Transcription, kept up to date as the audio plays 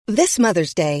This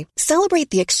Mother's Day, celebrate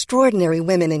the extraordinary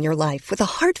women in your life with a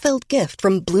heartfelt gift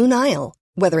from Blue Nile.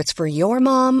 Whether it's for your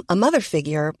mom, a mother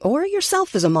figure, or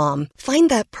yourself as a mom, find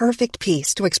that perfect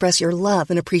piece to express your love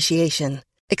and appreciation.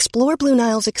 Explore Blue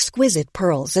Nile's exquisite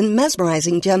pearls and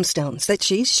mesmerizing gemstones that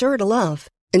she's sure to love.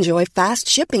 Enjoy fast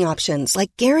shipping options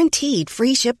like guaranteed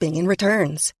free shipping and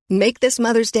returns. Make this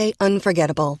Mother's Day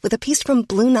unforgettable with a piece from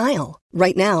Blue Nile.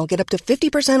 Right now, get up to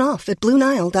 50% off at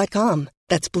BlueNile.com.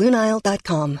 That's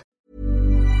BlueNile.com.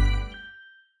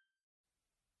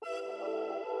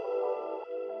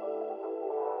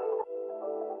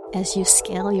 As you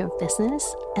scale your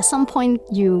business, at some point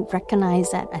you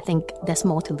recognize that I think there's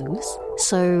more to lose.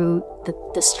 So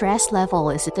the stress level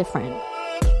is different.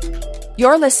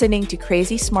 You're listening to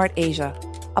Crazy Smart Asia,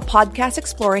 a podcast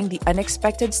exploring the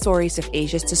unexpected stories of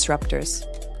Asia's disruptors.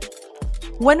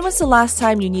 When was the last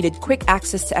time you needed quick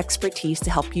access to expertise to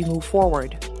help you move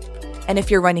forward? And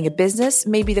if you're running a business,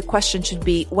 maybe the question should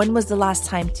be, when was the last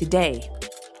time today?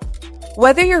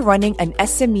 Whether you're running an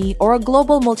SME or a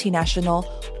global multinational,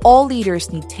 all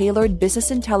leaders need tailored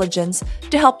business intelligence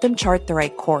to help them chart the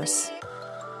right course.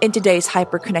 In today's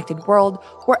hyper-connected world,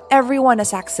 where everyone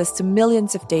has access to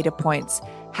millions of data points,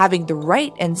 having the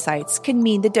right insights can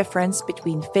mean the difference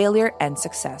between failure and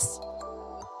success.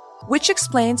 Which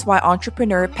explains why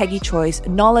entrepreneur Peggy Choi's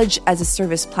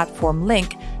knowledge-as-a-service platform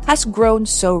Link has grown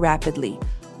so rapidly,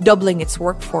 doubling its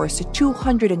workforce to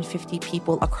 250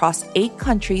 people across 8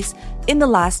 countries in the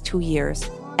last 2 years,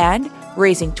 and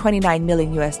raising $29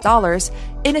 million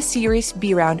in a Series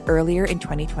B round earlier in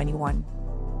 2021.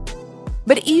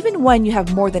 But even when you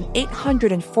have more than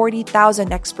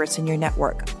 840,000 experts in your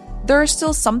network, there are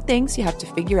still some things you have to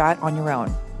figure out on your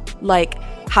own, like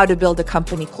how to build a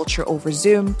company culture over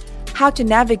Zoom, how to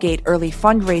navigate early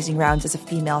fundraising rounds as a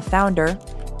female founder,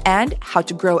 and how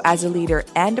to grow as a leader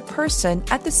and a person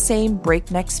at the same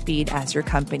breakneck speed as your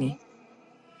company.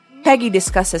 Peggy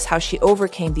discusses how she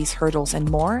overcame these hurdles and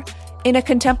more in a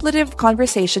contemplative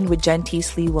conversation with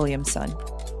Gentise Lee Williamson.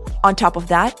 On top of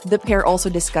that, the pair also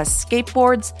discuss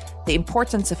skateboards, the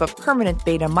importance of a permanent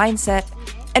beta mindset,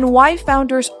 and why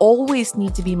founders always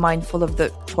need to be mindful of the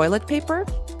toilet paper.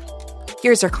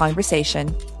 Here's our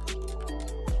conversation.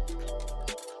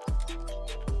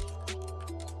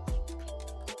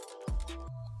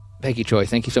 Peggy Choi,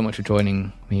 thank you so much for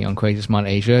joining me on Crazy Smart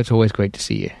Asia. It's always great to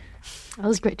see you. It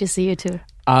was great to see you too.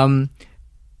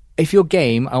 If you're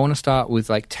game, I want to start with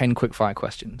 10 quick-fire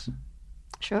questions.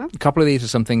 Sure. A couple of these are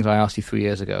some things I asked you 3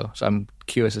 years ago, so I'm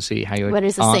curious to see how your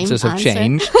answers have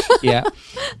changed. Yeah,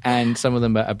 and some of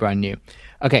them are brand new.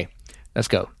 Okay, let's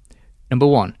go. Number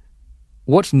 1,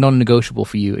 what's non-negotiable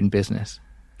for you in business?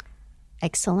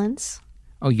 Excellence.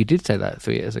 Oh, you did say that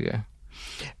 3 years ago.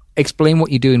 Explain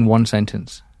what you do in one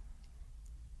sentence.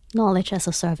 Knowledge as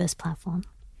a service platform.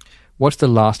 What's the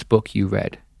last book you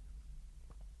read?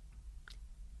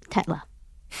 Tetler.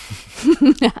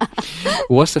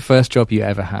 What's the first job you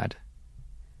ever had?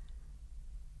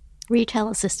 Retail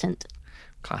assistant.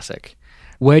 Classic.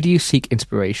 Where do you seek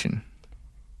inspiration?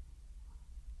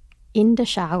 In the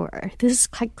shower. This is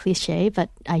quite cliche, but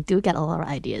I do get a lot of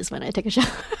ideas when I take a shower.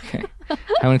 Okay.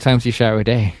 How many times do you shower a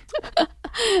day?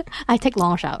 I take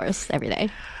long showers every day.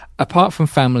 Apart from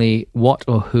family, what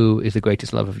or who is the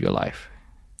greatest love of your life?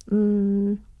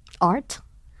 Art.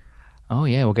 Oh,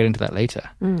 yeah, we'll get into that later.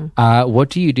 What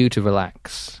do you do to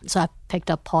relax? So I picked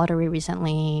up pottery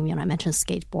recently. I mentioned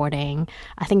skateboarding.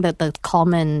 I think that the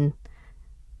common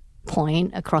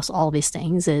point across all these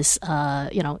things is,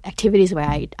 activities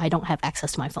where I don't have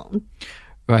access to my phone.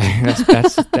 Right,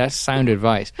 that's sound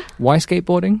advice. Why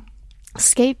skateboarding?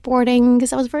 Skateboarding,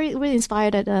 because I was really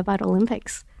inspired by the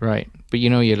Olympics. Right, but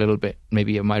you're a little bit,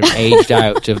 maybe you might have aged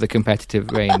out of the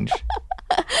competitive range.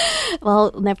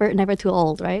 Well, never too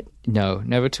old, right? No,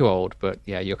 never too old, but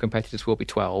yeah, your competitors will be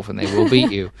 12 and they will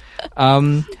beat you.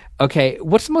 Okay,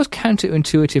 what's the most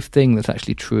counterintuitive thing that's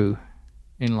actually true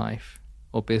in life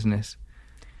or business?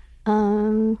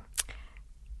 There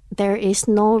is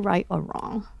no right or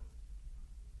wrong.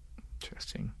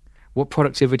 Interesting. What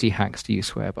productivity hacks do you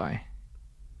swear by?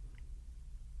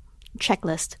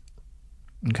 Checklist.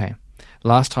 Okay.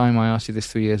 Last time I asked you this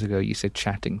 3 years ago, you said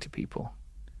chatting to people.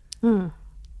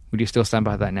 Would you still stand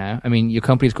by that now? I mean, your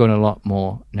company's grown a lot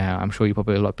more now. I'm sure you're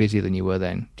probably a lot busier than you were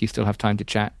then. Do you still have time to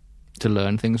chat, to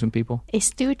learn things from people? It's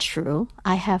still true.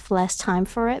 I have less time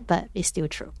for it, but it's still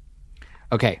true.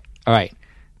 Okay. All right.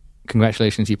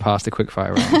 Congratulations, you passed the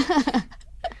quickfire round.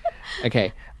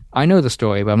 Okay. I know the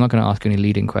story, but I'm not going to ask any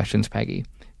leading questions, Peggy.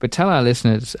 But tell our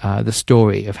listeners the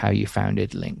story of how you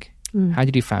founded Link. How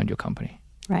did you found your company?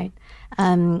 Right.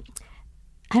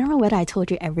 I don't know whether I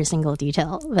told you every single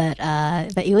detail, but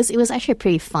it was actually a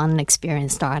pretty fun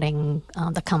experience starting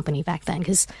the company back then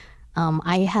because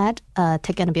I had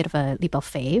taken a bit of a leap of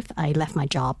faith. I left my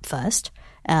job first,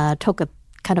 took a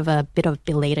kind of a bit of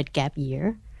belated gap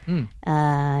year,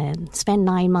 spent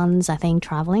 9 months, I think,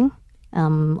 traveling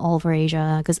all over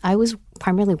Asia because I was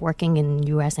primarily working in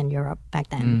US and Europe back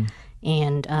then.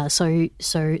 And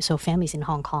so family's in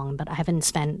Hong Kong, but I haven't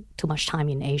spent too much time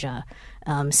in Asia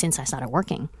since I started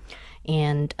working.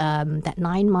 And that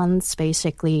 9 months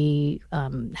basically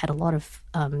had a lot of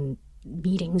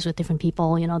meetings with different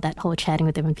people, that whole chatting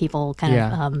with different people kind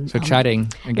of. So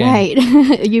chatting again. Right.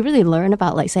 You really learn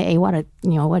about what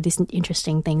are these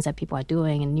interesting things that people are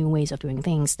doing and new ways of doing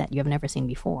things that you have never seen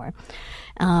before.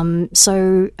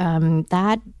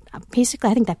 That basically,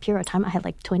 I think that period of time, I had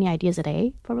like 20 ideas a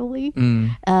day, probably.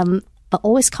 But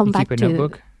always come back to... keep a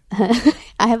notebook?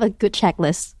 I have a good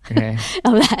checklist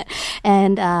of that.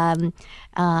 And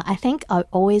I think I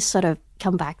always sort of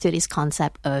come back to this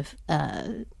concept of,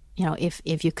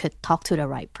 if you could talk to the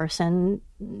right person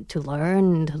to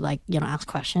learn, to ask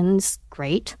questions,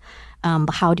 great.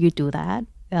 But how do you do that,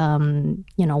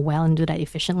 well and do that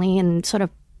efficiently and sort of,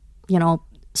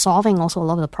 solving also a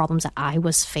lot of the problems that I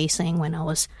was facing when I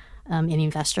was an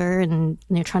investor and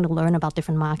trying to learn about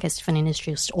different markets, different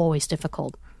industries was always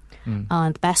difficult.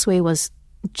 The best way was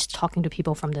just talking to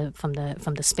people from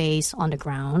the space on the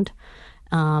ground.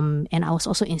 And I was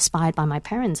also inspired by my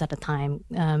parents at the time.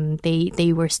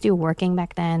 They were still working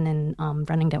back then and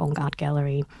running their own art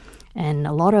gallery. And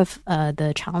a lot of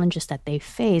the challenges that they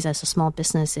face as a small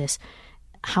business is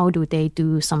how do they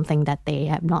do something that they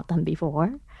have not done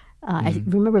before. I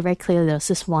remember very clearly there was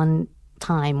this one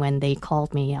time when they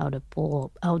called me out of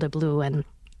the blue and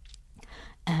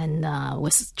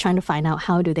was trying to find out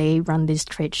how do they run this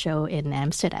trade show in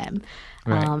Amsterdam.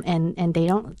 Right. And they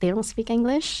don't speak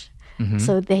English.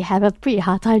 So they have a pretty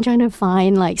hard time trying to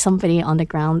find somebody on the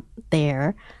ground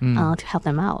there to help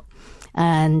them out.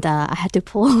 And I had to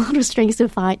pull a lot of strings to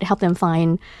help them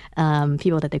find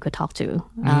people that they could talk to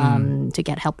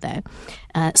get help there.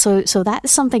 So that's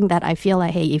something that I feel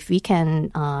like, hey, if we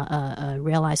can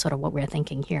realize sort of what we're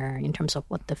thinking here in terms of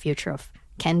what the future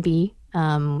can be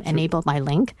enabled by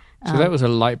Link. So that was a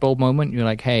light bulb moment. You're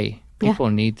like, hey, people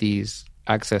need these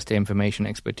access to information,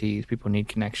 expertise. People need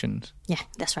connections. Yeah,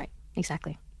 that's right.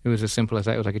 Exactly. It was as simple as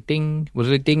that. It was like a ding. Was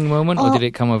it a ding moment or did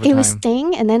it come over time? It was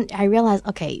ding, and then I realized,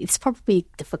 okay, it's probably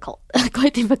difficult,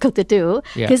 quite difficult to do.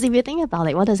 Because if you think about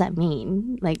it, what does that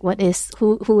mean? Like, what is,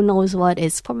 who knows what?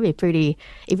 It's probably pretty,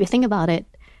 if you think about it,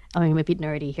 I mean, maybe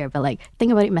nerdy here, but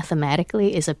think about it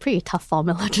mathematically, it's a pretty tough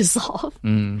formula to solve.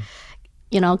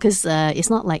 Because it's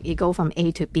not like you go from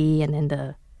A to B and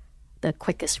then the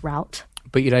quickest route.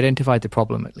 But you'd identified the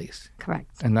problem at least.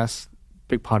 Correct. And that's a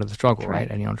big part of the struggle, right?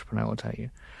 Any entrepreneur will tell you.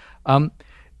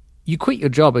 You quit your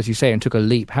job, as you say, and took a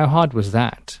leap. How hard was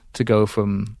that to go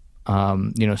from,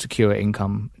 secure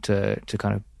income to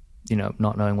kind of,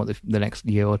 not knowing what the next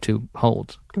year or two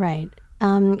holds? Right.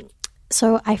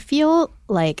 So I feel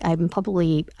like I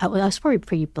was probably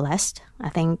pretty blessed. I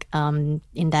think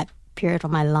in that period of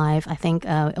my life, I think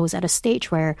it was at a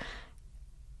stage where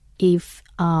if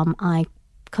I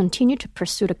continued to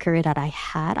pursue the career that I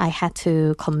had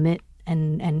to commit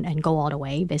and go all the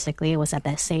way. Basically, it was at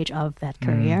that stage of that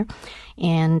career.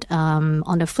 And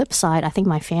on the flip side, I think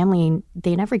my family,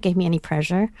 they never gave me any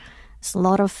pressure. So a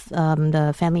lot of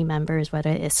the family members, whether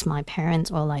it's my parents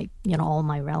or all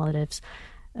my relatives,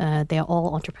 they're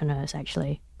all entrepreneurs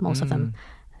actually, most of them.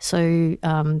 So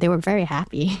they were very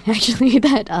happy actually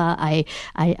that I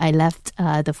left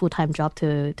the full-time job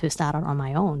to start out on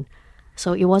my own.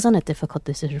 So it wasn't a difficult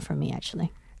decision for me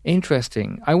actually.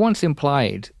 Interesting. I once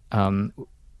implied, I don't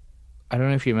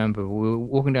know if you remember, we were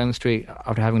walking down the street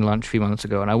after having lunch a few months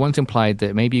ago, and I once implied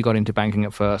that maybe you got into banking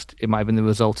at first. It might have been the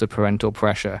result of parental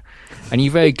pressure. And you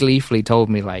very gleefully told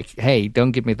me, hey,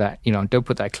 don't give me that, don't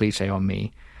put that cliche on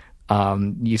me.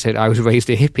 You said I was raised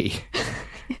a hippie.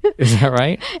 Is that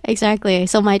right? Exactly.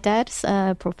 So my dad's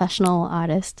a professional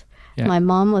artist. Yeah. My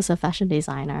mom was a fashion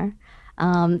designer.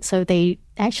 So they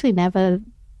actually never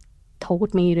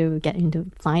told me to get into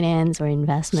finance or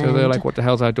investment. So they're like, what the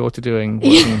hell's our daughter doing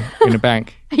working in a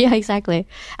bank? Yeah, exactly.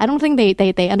 I don't think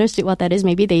they understood what that is.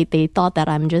 Maybe they thought that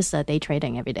I'm just day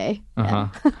trading every day. Yeah.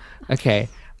 Okay.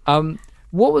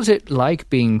 What was it like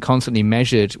being constantly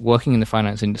measured, working in the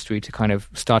finance industry to kind of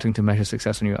starting to measure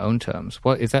success on your own terms?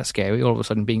 Is that scary, all of a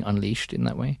sudden being unleashed in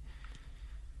that way?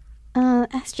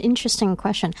 That's an interesting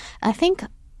question. I think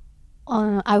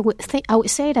I would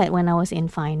say that when I was in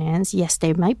finance, yes,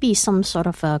 there might be some sort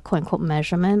of a quote unquote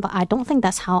measurement, but I don't think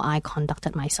that's how I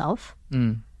conducted myself.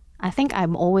 I think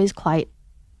I'm always quite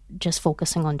just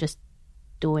focusing on just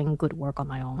doing good work on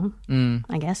my own,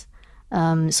 I guess.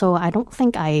 So I don't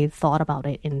think I thought about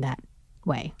it in that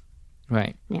way.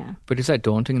 Right. Yeah. But is that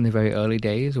daunting in the very early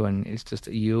days when it's just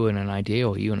you and an idea,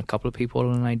 or you and a couple of people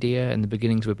and an idea in the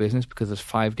beginnings of a business, because there's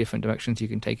 5 different directions you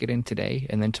can take it in today,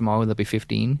 and then tomorrow there'll be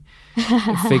 15?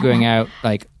 Figuring out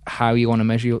like how you want to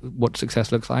measure what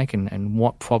success looks like and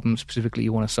what problems specifically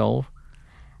you want to solve?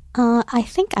 I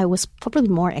think I was probably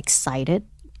more excited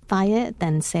by it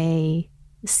than, say,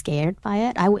 scared by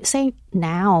it. I would say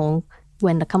now,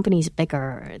 when the company is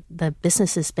bigger, the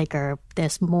business is bigger,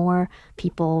 there's more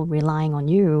people relying on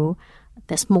you,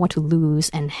 there's more to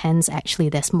lose, and hence actually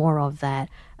there's more of that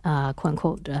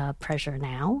quote-unquote pressure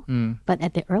now. But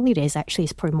at the early days, actually,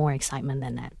 it's probably more excitement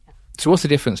than that. So what's the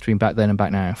difference between back then and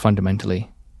back now,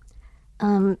 fundamentally?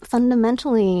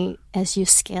 Fundamentally, as you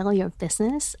scale your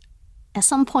business, at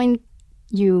some point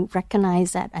you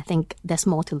recognize that I think there's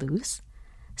more to lose.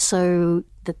 So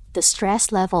the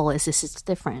stress level is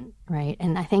different, right?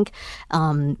 And I think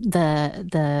there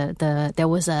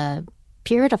was a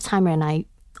period of time when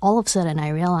all of a sudden I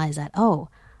realized that,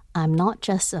 I'm not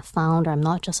just a founder, I'm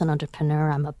not just an entrepreneur,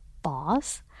 I'm a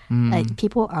boss. Like,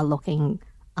 people are looking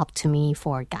up to me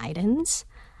for guidance.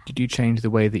 Did you change the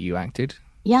way that you acted?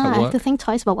 Yeah, I have to think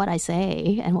twice about what I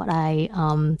say and what I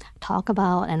talk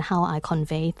about and how I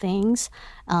convey things.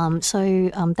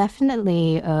 So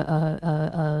definitely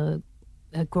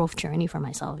a growth journey for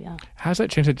myself. Yeah. How's that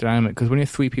changed the dynamic? Because when you're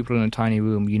 3 people in a tiny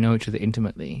room, you know each other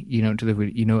intimately. You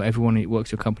know everyone who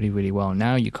works your company really well.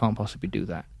 Now you can't possibly do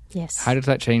that. Yes. How does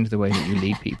that change the way that you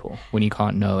lead people when you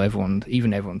can't know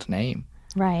everyone's name?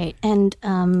 Right. And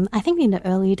I think in the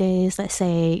early days, let's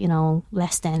say,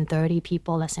 less than 30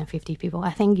 people, less than 50 people,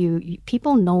 I think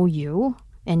people know you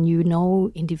and you know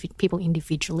people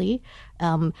individually.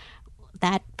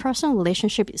 That personal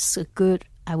relationship is a good,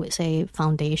 I would say,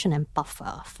 foundation and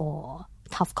buffer for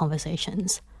tough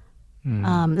conversations.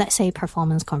 Let's say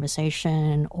performance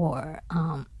conversation or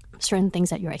certain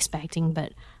things that you're expecting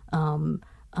but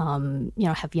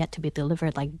have yet to be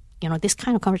delivered, like this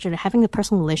kind of conversation, having a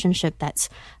personal relationship that's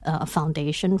a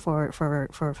foundation for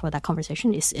that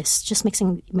conversation is just makes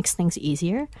things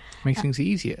easier. Makes things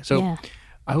easier. So yeah.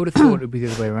 I would have thought it would be the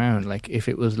other way around. Like, if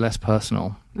it was less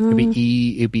personal, it'd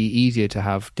be easier to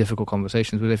have difficult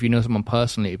conversations. But if you know someone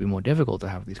personally, it'd be more difficult to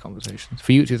have these conversations.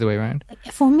 For you, it's the other way around?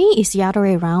 For me, it's the other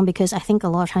way around, because I think a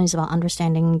lot of times it's about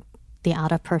understanding the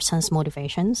other person's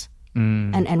motivations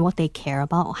and what they care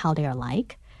about, how they are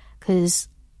like. Because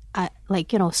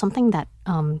something that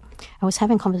I was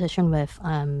having a conversation with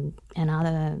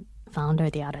another founder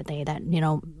the other day, that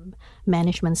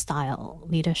management style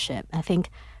leadership, I think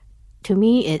to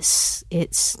me it's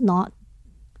not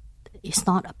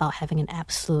about having an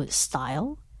absolute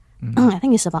style. I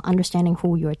think it's about understanding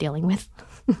who you're dealing with.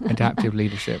 Adaptive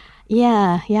leadership.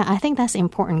 Yeah, I think that's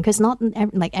important, because not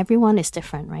everyone is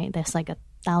different, right? There's like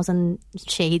 1,000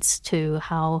 shades to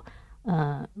how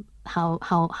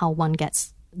one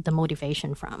gets the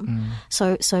motivation from.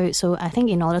 So I think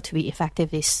in order to be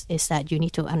effective is that you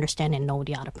need to understand and know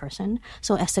the other person.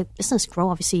 So as the business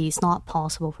grows, obviously it's not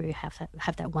possible for you to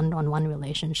have that one-on-one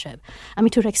relationship. I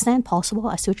mean, to the extent possible,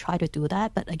 I still try to do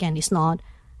that, but again, it's not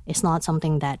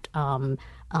something that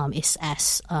is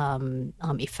as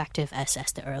effective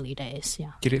as the early days.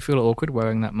 Yeah. Did it feel awkward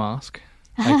wearing that mask?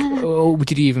 Or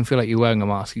did you even feel like you were wearing a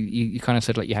mask? You kind of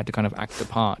said like you had to kind of act the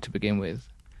part to begin with.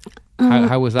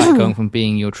 How was that going from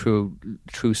being your true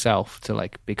self to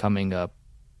like becoming a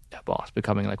boss,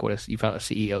 becoming like what you felt a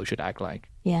CEO should act like?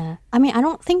 Yeah. I mean, I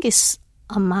don't think it's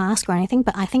a mask or anything,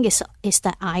 but I think it's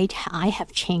that I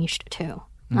have changed too.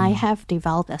 I have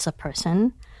developed as a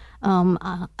person.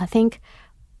 I think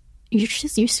you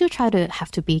still try to have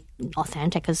to be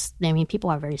authentic, because I mean, people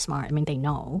are very smart. I mean, they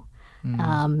know.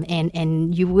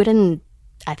 And you wouldn't,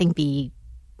 I think, be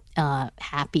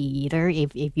happy either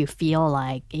if you feel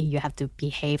like you have to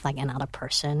behave like another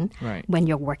person when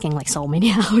you're working like so many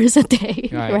hours a day,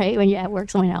 right? When you're at work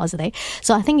so many hours a day.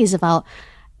 So I think it's about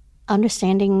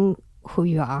understanding who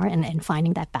you are and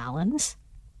finding that balance.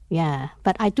 Yeah,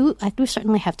 but I do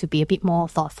certainly have to be a bit more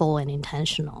thoughtful and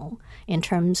intentional in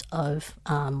terms of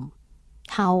how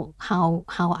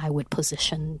I would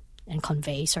position and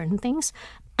convey certain things.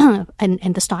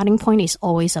 And the starting point is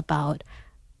always about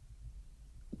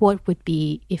what would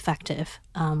be effective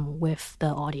with the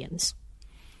audience.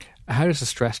 How does the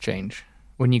stress change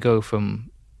when you go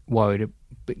from worried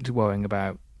to worrying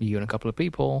about you and a couple of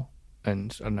people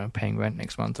and, I don't know, paying rent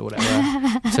next month or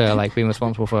whatever to like being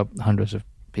responsible for hundreds of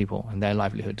people and their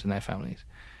livelihoods and their families?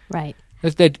 Right.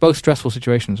 They're both stressful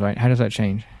situations, right? How does that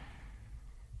change?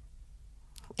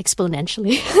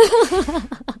 exponentially.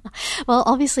 Well,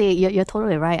 obviously, you're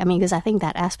totally right. I mean, because I think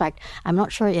that aspect, I'm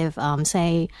not sure if,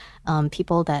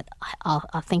 people that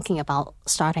are thinking about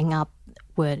starting up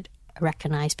would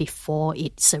recognize before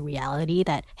it's a reality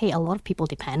that, hey, a lot of people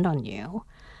depend on you.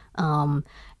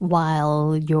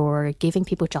 While you're giving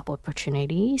people job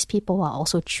opportunities, people are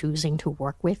also choosing to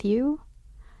work with you.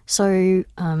 So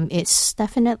it's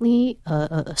definitely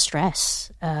a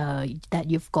stress that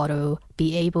you've got to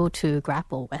be able to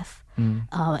grapple with,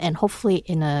 and hopefully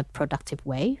in a productive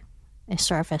way. It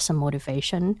serves as a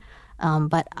motivation.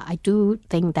 But I do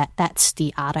think that that's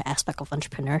the other aspect of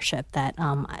entrepreneurship that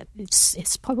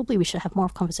it's probably we should have more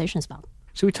conversations about.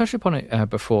 So we touched upon it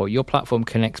before. Your platform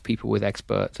connects people with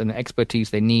experts and the expertise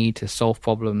they need to solve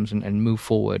problems and move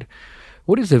forward.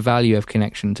 What is the value of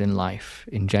connections in life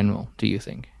in general, do you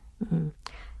think? Mm-hmm.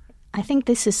 I think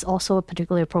this is also a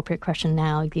particularly appropriate question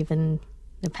now, given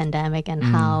the pandemic and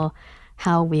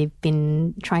how we've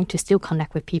been trying to still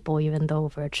connect with people, even though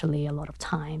virtually a lot of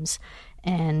times.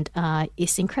 And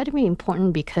it's incredibly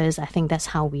important because I think that's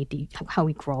how we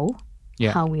grow,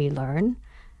 how we learn.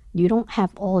 You don't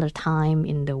have all the time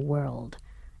in the world.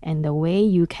 And the way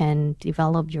you can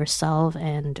develop yourself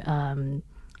and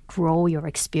grow your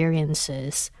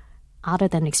experiences other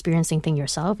than experiencing things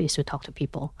yourself is to talk to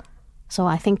people. So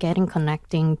I think getting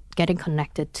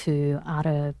connected to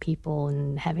other people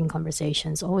and having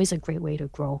conversations always a great way to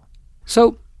grow.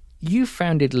 So you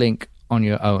founded Link on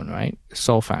your own, right?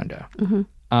 Sole founder. Mm-hmm.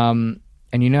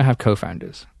 And you now have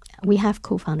co-founders. We have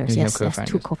co-founders, yes,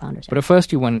 2 co-founders. But at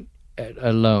first you went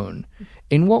alone.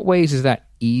 In what ways is that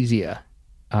easier,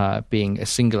 being a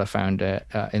singular founder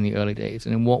in the early days?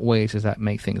 And in what ways does that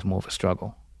make things more of a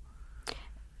struggle?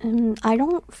 I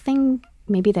don't think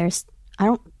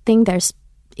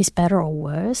it's better or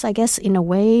worse. I guess in a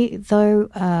way, though,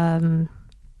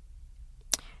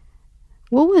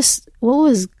 what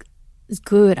was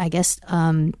good, I guess,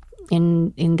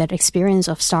 in that experience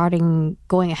of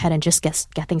going ahead and just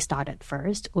getting started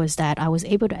first, was that I was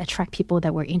able to attract people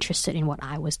that were interested in what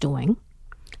I was doing.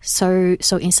 So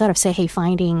instead of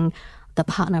finding the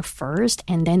partner first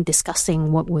and then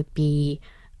discussing what would be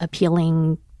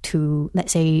appealing to,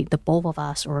 let's say, the both of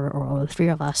us or the three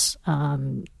of us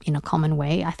in a common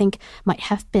way, I think might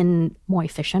have been more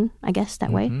efficient, I guess,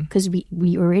 that way, because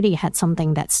we already had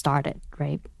something that started,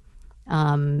 right?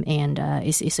 And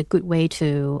it's a good way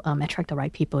to attract the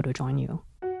right people to join you.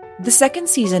 The second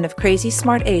season of Crazy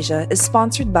Smart Asia is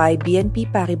sponsored by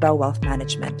BNP Paribas Wealth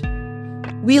Management.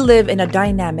 We live in a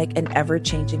dynamic and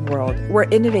ever-changing world where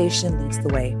innovation leads the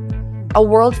way, a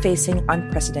world facing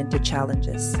unprecedented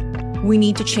challenges. We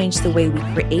need to change the way we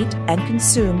create and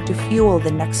consume to fuel the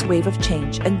next wave of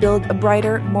change and build a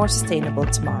brighter, more sustainable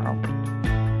tomorrow.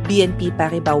 BNP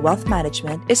Paribas Wealth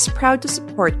Management is proud to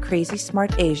support Crazy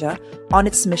Smart Asia on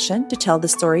its mission to tell the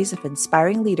stories of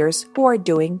inspiring leaders who are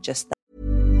doing just that.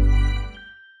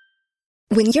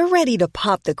 When you're ready to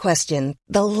pop the question,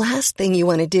 the last thing you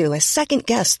want to do is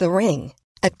second-guess the ring.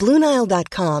 At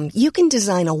BlueNile.com, you can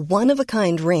design a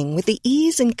one-of-a-kind ring with the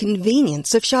ease and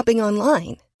convenience of shopping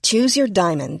online. Choose your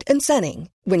diamond and setting.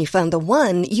 When you find the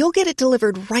one, you'll get it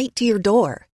delivered right to your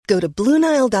door. Go to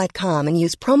BlueNile.com and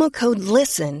use promo code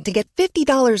LISTEN to get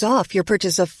 $50 off your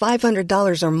purchase of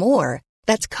 $500 or more.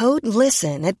 That's code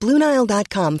LISTEN at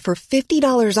BlueNile.com for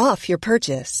 $50 off your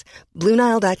purchase.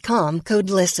 BlueNile.com, code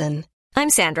LISTEN. I'm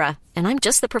Sandra, and I'm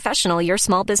just the professional your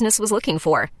small business was looking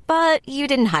for. But you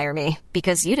didn't hire me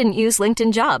because you didn't use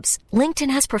LinkedIn Jobs. LinkedIn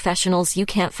has professionals you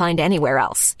can't find anywhere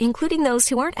else, including those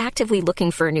who aren't actively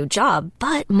looking for a new job,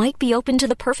 but might be open to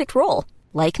the perfect role,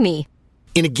 like me.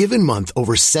 In a given month,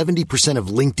 over 70% of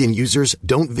LinkedIn users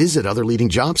don't visit other leading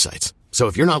job sites. So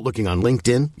if you're not looking on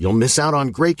LinkedIn, you'll miss out on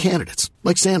great candidates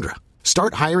like Sandra.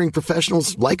 Start hiring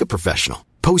professionals like a professional.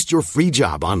 Post your free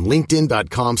job on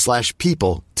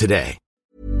linkedin.com/people today.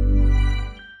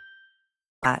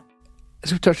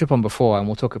 As we've touched upon before, and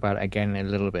we'll talk about it again in a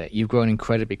little bit, you've grown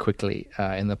incredibly quickly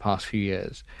in the past few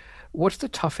years. What's the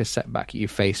toughest setback you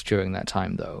faced during that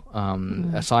time, though?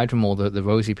 Aside from all the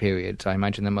rosy periods, I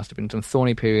imagine there must have been some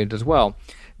thorny periods as well,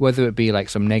 whether it be like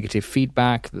some negative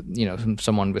feedback that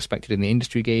someone respected in the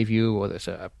industry gave you, or there's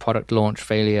a product launch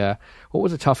failure. What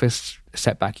was the toughest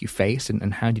setback you faced,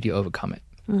 and how did you overcome it?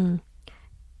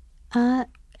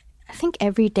 I think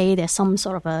every day there's some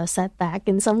sort of a setback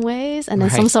in some ways, and then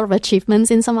some sort of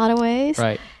achievements in some other ways.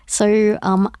 Right. So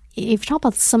if you talk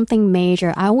about something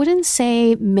major, I wouldn't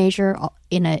say major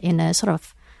in a sort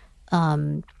of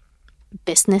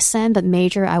business sense, but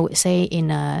major I would say in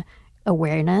a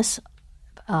awareness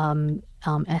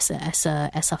as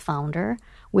a founder,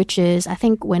 which is I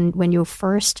think when you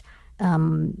first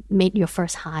made your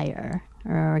first hire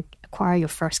or acquire your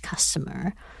first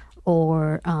customer,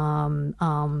 or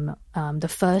the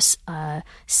first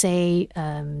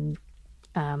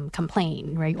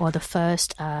complaint, right, or the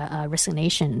first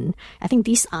resignation. I think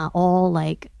these are all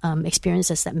like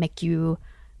experiences that make you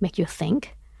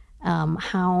think,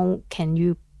 how can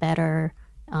you better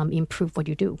improve what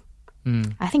you do.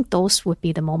 I think those would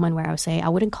be the moment where I would say, I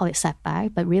wouldn't call it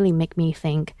setback, but really make me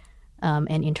think and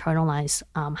internalize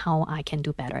how I can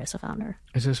do better as a founder.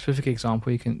 Is there a specific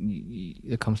example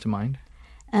that comes to mind?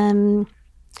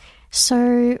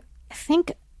 So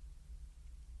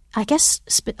I guess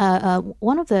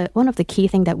one of the key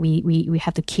things that we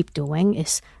have to keep doing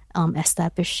is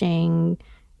establishing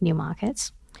new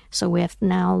markets. So we have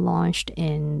now launched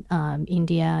in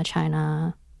India,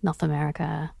 China, North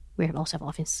America. We also have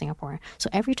office in Singapore. So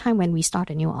every time when we start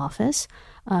a new office,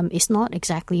 it's not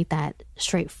exactly that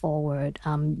straightforward.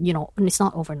 It's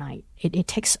not overnight. It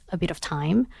takes a bit of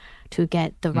time to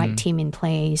get the right team in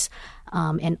place,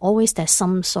 and always there's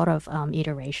some sort of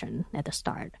iteration at the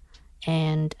start.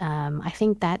 And I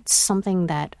think that's something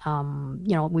that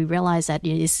we realize that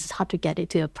it's hard to get it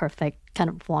to a perfect kind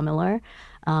of formula.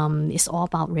 It's all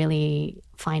about really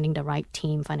finding the right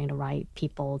team, finding the right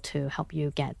people to help you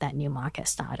get that new market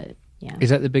started. Yeah. Is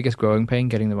that the biggest growing pain,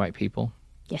 getting the right people?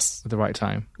 Yes. At the right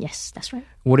time? Yes, that's right.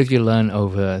 What did you learn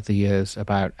over the years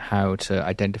about how to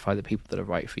identify the people that are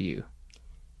right for you?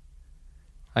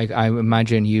 I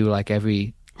imagine you, like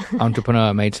every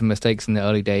entrepreneur, made some mistakes in the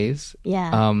early days.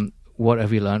 Yeah. What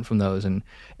have you learned from those? And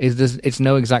it's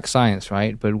no exact science,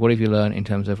 right? But what have you learned in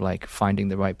terms of like finding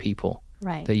the right people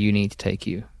that you need to take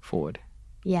you forward?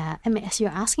 Yeah. I mean, as you're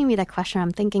asking me that question,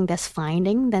 I'm thinking there's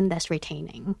finding, then there's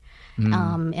retaining,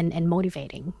 and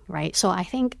motivating, right? So I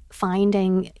think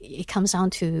finding, it comes down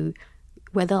to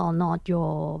whether or not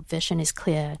your vision is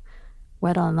clear,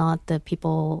 whether or not the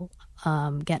people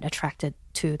get attracted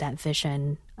to that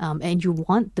vision, and you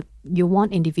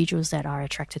want individuals that are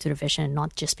attracted to the vision,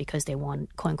 not just because they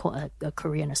want quote unquote a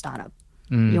career in a startup.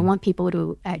 You want people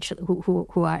to actually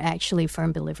who are actually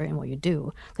firm believer in what you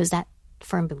do, because that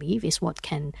firm belief is what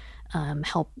can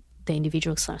help the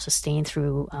individual sort of sustain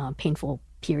through painful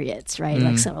periods, right?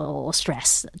 Or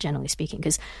stress, generally speaking.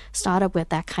 Because startup with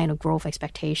that kind of growth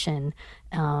expectation,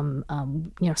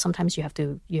 sometimes you have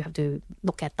to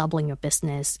look at doubling your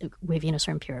business within a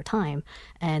certain period of time,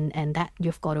 and that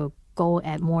you've got to go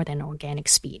at more than organic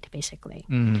speed, basically.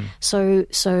 So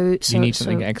you need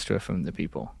something extra from the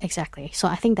people. Exactly. So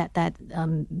I think that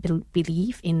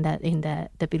belief in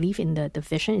the belief in the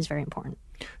vision is very important.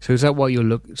 So is that what you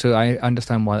look? So I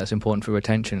understand why that's important for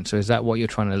retention. So is that what you're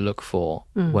trying to look for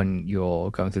when you're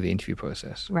going through the interview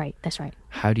process? Right. That's right.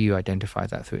 How do you identify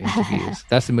that through interviews?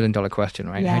 That's the $1 million question,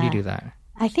 right? Yeah. How do you do that?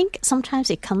 I think sometimes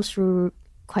it comes through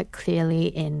quite clearly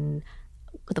in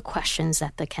the questions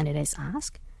that the candidates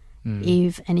ask.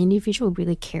 If an individual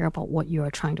really care about what you're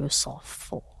trying to solve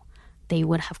for, they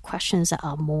would have questions that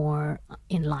are more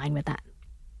in line with that.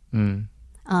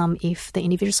 If the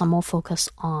individuals are more focused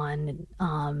on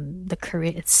the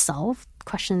career itself,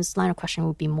 line of question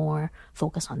would be more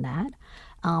focused on that.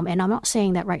 And I'm not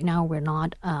saying that right now we're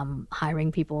not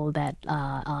hiring people that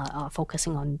are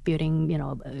focusing on building,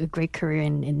 a great career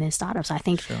in their startups. I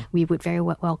think we would very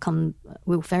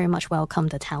much welcome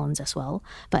the talents as well.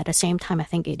 But at the same time, I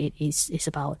think it is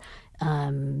about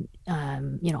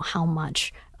how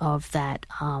much of that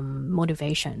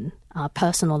motivation,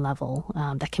 personal level,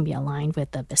 that can be aligned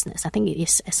with the business. I think it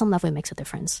is, at some level, it makes a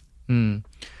difference.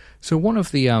 So one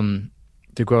of the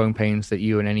growing pains that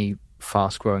you and any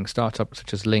fast-growing startup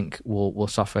such as Link will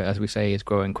suffer, as we say, is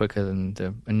growing quicker than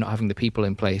and not having the people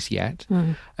in place yet.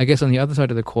 I guess on the other side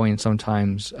of the coin,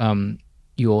 sometimes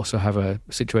you also have a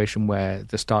situation where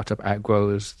the startup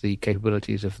outgrows the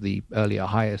capabilities of the earlier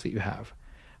hires that you have.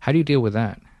 How do you deal with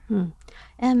that?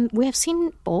 We have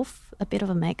seen both, a bit of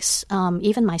a mix.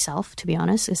 Even myself, to be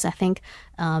honest, is I think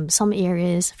some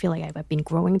areas I feel like I've been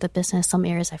growing the business. Some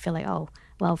areas I feel like,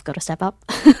 I've got to step up.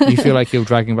 You feel like you're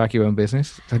dragging back your own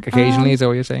business? Like occasionally, is that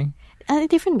what you're saying?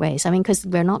 Different ways. I mean, because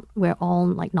we're all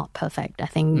like not perfect. I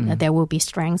think there will be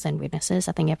strengths and weaknesses.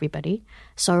 I think everybody.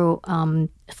 So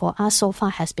for us, so far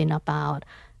has been about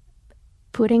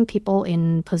putting people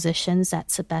in positions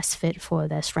that's the best fit for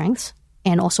their strengths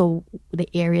and also the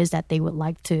areas that they would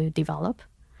like to develop.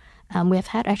 We have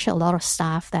had actually a lot of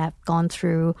staff that have gone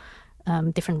through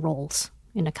different roles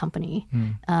in the company.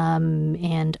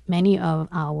 And many of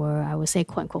our, I would say,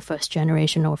 quote unquote, first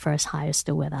generation or first hires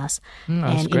still with us.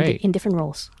 That's and great. In different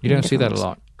roles. You don't see that a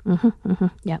lot.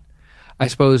 Yeah. I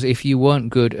suppose if you weren't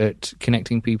good at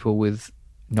connecting people with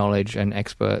knowledge and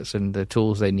experts and the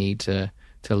tools they need to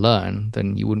to learn,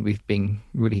 then you wouldn't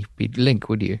be Link,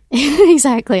 would you?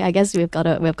 Exactly. I guess we've got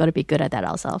to be good at that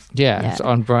ourselves. Yeah. It's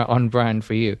on brand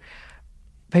for you.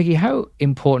 Peggy, how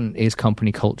important is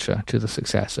company culture to the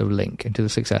success of Link and to the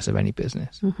success of any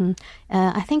business?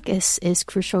 I think it's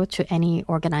crucial to any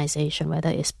organization, whether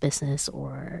it's business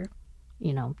or,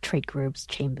 trade groups,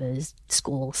 chambers,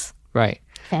 schools, right,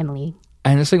 family.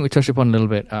 And I think we touched upon a little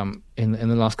bit in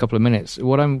the last couple of minutes.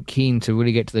 What I'm keen to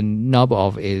really get to the nub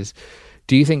of is,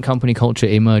 do you think company culture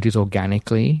emerges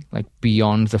organically, like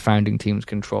beyond the founding team's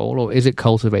control, or is it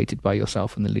cultivated by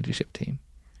yourself and the leadership team?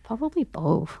 Probably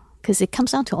both, because it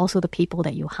comes down to also the people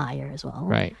that you hire as well.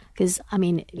 Right. Because,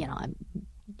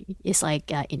 it's like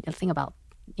think about,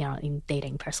 in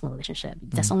dating, personal relationship,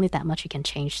 there's only that much you can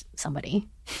change somebody,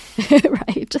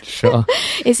 right? Sure.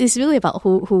 It's really about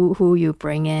who you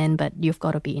bring in, but you've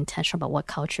got to be intentional about what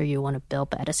culture you want to build.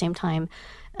 But at the same time,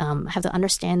 have to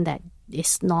understand that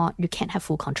you can't have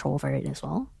full control over it as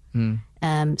well.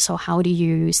 So how do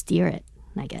you steer it,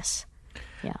 I guess?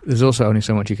 Yeah. There's also only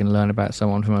so much you can learn about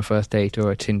someone from a first date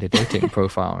or a Tinder dating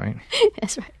profile, right?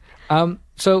 That's right.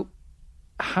 So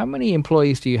how many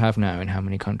employees do you have now in how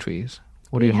many countries?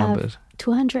 What are your numbers?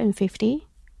 250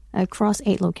 across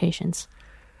 8 locations.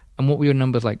 And what were your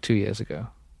numbers like 2 years ago?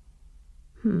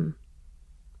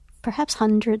 Perhaps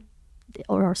 100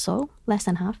 or so, less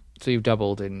than half. So you've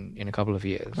doubled in a couple of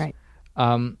years. Right.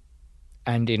 And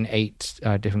in 8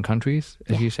 different countries,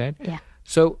 as you said. Yeah.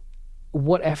 So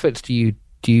what efforts do you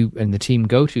and the team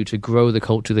go to grow the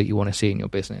culture that you want to see in your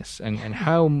business? And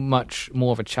how much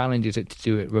more of a challenge is it to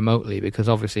do it remotely? Because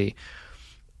obviously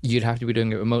you'd have to be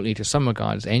doing it remotely to some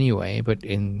regards anyway, but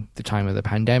in the time of the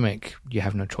pandemic, you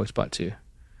have no choice but to.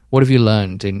 What have you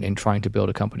learned in trying to build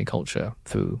a company culture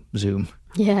through Zoom?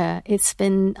 Yeah, it's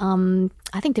been,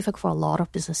 I think, difficult for a lot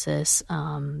of businesses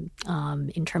in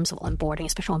terms of onboarding,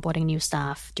 especially onboarding new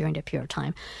staff during that period of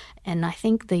time. And I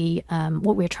think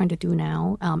what we're trying to do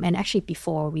now, and actually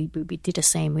before we did the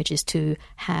same, which is to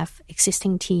have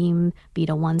existing team be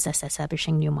the ones that's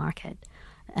establishing new market.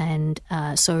 And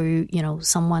so,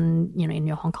 someone, in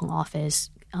your Hong Kong office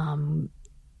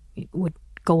would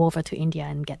go over to India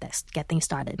and get things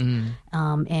started.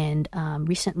 And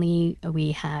recently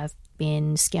we have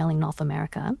been scaling North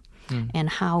America, and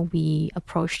how we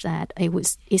approach that.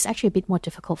 It's actually a bit more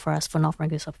difficult for us for North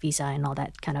America because of visa and all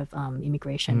that kind of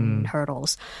immigration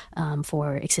hurdles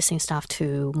for existing staff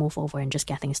to move over and just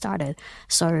get things started.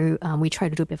 So we try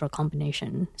to do a bit of a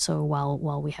combination. So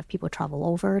while we have people travel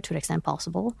over to the extent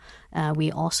possible,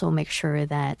 we also make sure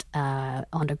that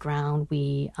on the ground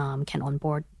we can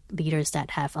onboard leaders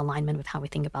that have alignment with how we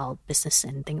think about business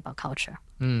and think about culture.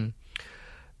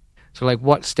 So, like,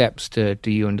 what steps do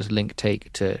you and does Link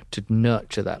take to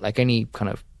nurture that? Like any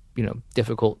kind of,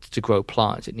 difficult to grow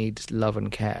plants, it needs love and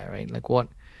care, right? Like, what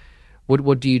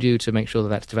do you do to make sure that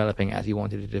that's developing as you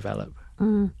want it to develop?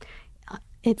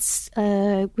 It's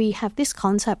we have this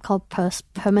concept called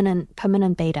permanent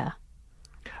beta.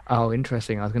 Oh,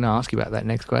 interesting. I was going to ask you about that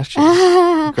next question.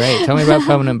 Great. Tell me about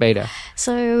permanent beta.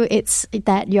 So it's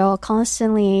that you're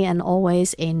constantly and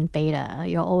always in beta.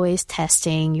 You're always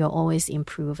testing, you're always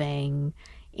improving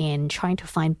and trying to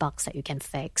find bugs that you can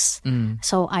fix.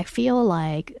 So I feel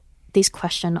like this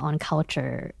question on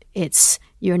culture,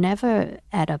 you're never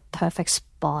at a perfect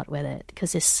spot with it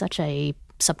because it's such a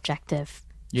subjective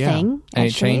thing. And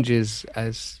it changes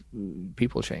as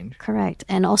people change. Correct.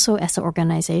 And also as an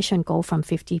organization go from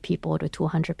 50 people to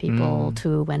 200 people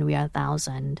to when we are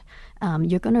 1,000,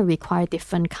 you're going to require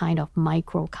different kind of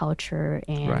micro culture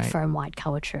and firm-wide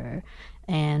culture.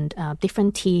 And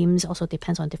different teams also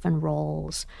depends on different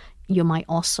roles. You might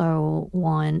also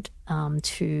want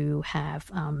to have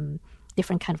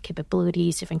different kind of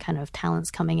capabilities, different kind of talents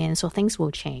coming in. So things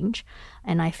will change.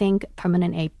 And I think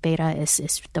permanent beta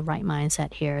is the right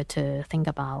mindset here to think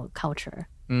about culture.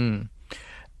 And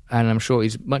I'm sure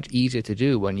it's much easier to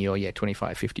do when you're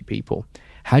 25, 50 people.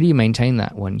 How do you maintain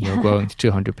that when you're growing to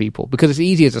 200 people? Because it's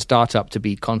easy as a startup to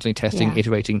be constantly testing,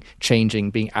 iterating,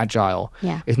 changing, being agile.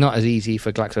 It's not as easy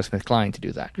for GlaxoSmithKline to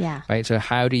do that. Right? So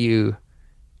how do you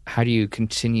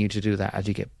continue to do that as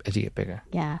you get bigger?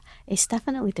 Yeah, it's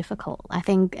definitely difficult. I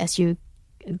think as you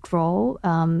grow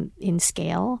in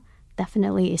scale,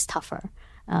 definitely is tougher.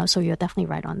 So you're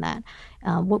definitely right on that.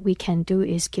 What we can do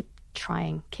is keep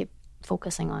trying, keep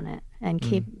focusing on it, and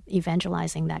keep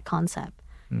evangelizing that concept.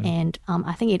 And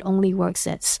I think it only works.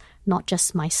 It's not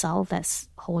just myself that's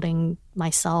holding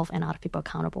myself and other people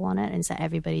accountable on it. It's that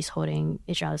everybody's holding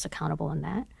each other accountable on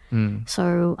that.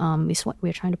 So it's what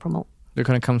we're trying to promote. That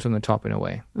kind of comes from the top in a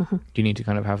way. You need to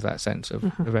kind of have that sense of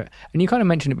it. And you kind of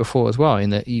mentioned it before as well, in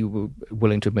that you were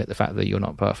willing to admit the fact that you're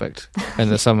not perfect. And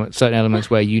there's some certain elements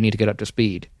where you need to get up to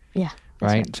speed. Yeah.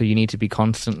 Right? So you need to be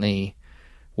constantly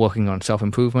working on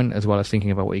self-improvement as well as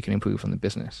thinking about what you can improve from the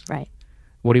business. Right.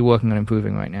 What are you working on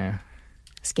improving right now?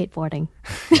 Skateboarding.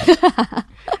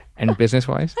 And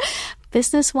business-wise?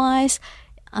 Business-wise,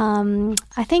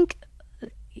 I think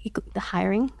the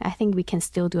hiring, I think we can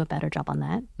still do a better job on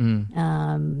that.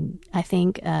 I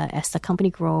think as the company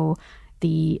grow,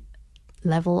 the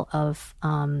level of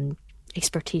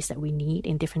expertise that we need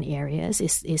in different areas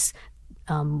is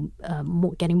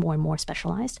getting more and more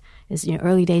specialized. Is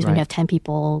early days when you have 10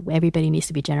 people, everybody needs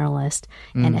to be generalist.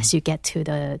 And as you get to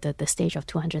the stage of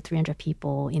 200, 300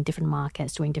 people in different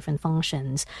markets doing different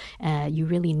functions, you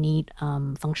really need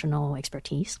functional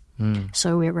expertise.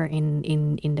 So we were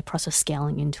in the process of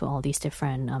scaling into all these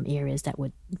different areas that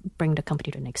would bring the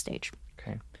company to the next stage.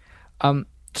 Okay.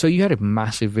 So you had a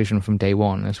massive vision from day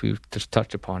one, as we've just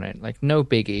touched upon it. Like, no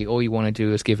biggie. All you want to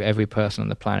do is give every person on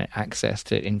the planet access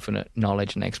to infinite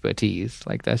knowledge and expertise.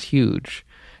 Like, that's huge.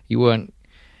 It wasn't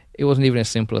even as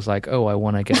simple as like, oh, I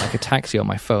want to get like a taxi on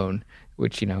my phone,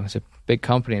 which, is a big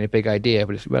company and a big idea,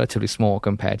 but it's relatively small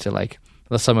compared to like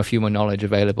the sum of human knowledge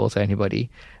available to anybody.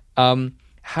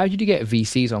 How did you get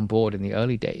VCs on board in the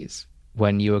early days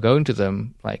when you were going to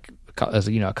them, like, as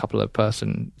a couple of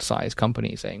person-sized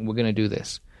companies saying, we're going to do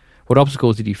this? What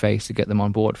obstacles did you face to get them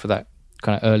on board for that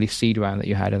kind of early seed round that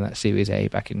you had in that Series A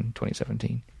back in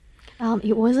 2017?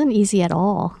 It wasn't easy at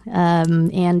all.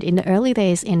 And in the early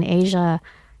days in Asia,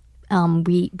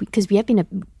 because we have been a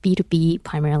B2B,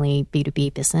 primarily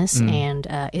B2B business, and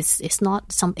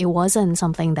it wasn't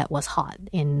something that was hot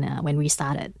when we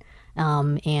started.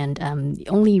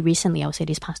 Only recently, I would say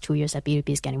these past 2 years, that B2B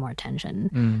is getting more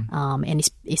attention, and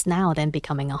it's now then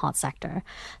becoming a hot sector.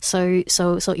 So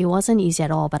it wasn't easy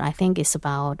at all. But I think it's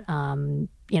about, in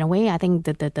a way, I think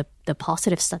the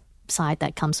positive side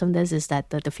that comes from this is that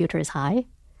the future is high.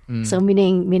 So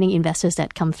meaning investors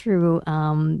that come through,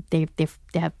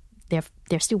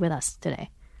 they're still with us today.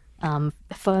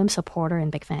 Firm supporter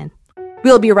and big fan.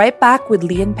 We'll be right back with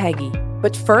Lee and Peggy.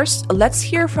 But first, let's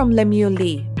hear from Lemuel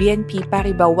Lee, BNP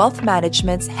Paribas Wealth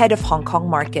Management's head of Hong Kong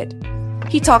market.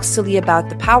 He talks to Lee about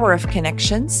the power of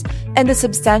connections and the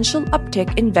substantial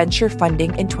uptick in venture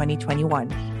funding in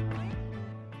 2021.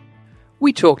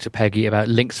 We talked to Peggy about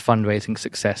Link's fundraising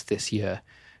success this year.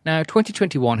 Now,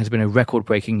 2021 has been a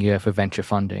record-breaking year for venture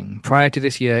funding. Prior to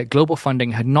this year, global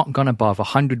funding had not gone above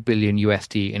 $100 billion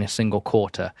USD in a single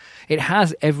quarter. It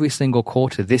has every single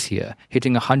quarter this year,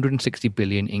 hitting $160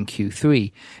 billion in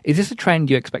Q3. Is this a trend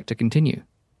you expect to continue?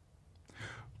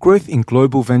 Growth in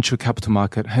global venture capital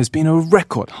market has been a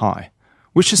record high,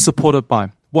 which is supported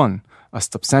by 1. A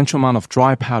substantial amount of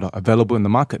dry powder available in the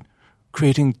market,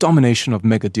 creating domination of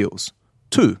mega deals.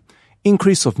 2.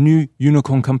 Increase of new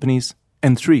unicorn companies.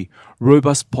 And 3,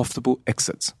 robust profitable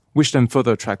exits, which then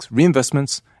further attracts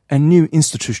reinvestments and new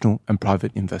institutional and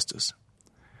private investors.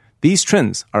 These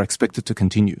trends are expected to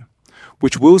continue,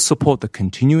 which will support the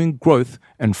continuing growth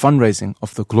and fundraising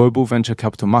of the global venture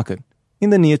capital market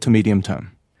in the near to medium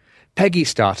term. Peggy's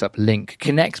startup Link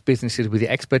connects businesses with the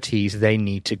expertise they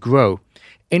need to grow.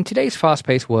 In today's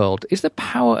fast-paced world, is the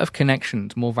power of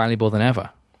connections more valuable than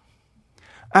ever?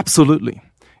 Absolutely.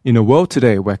 In a world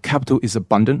today where capital is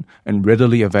abundant and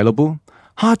readily available,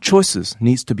 hard choices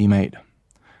needs to be made.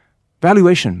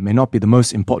 Valuation may not be the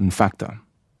most important factor.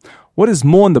 What is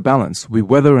more in the balance with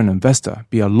whether an investor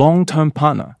be a long-term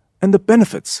partner and the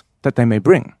benefits that they may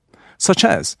bring, such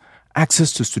as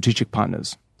access to strategic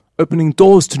partners, opening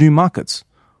doors to new markets,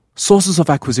 sources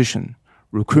of acquisition,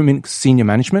 recruitment senior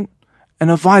management, and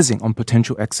advising on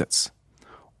potential exits.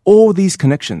 All these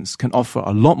connections can offer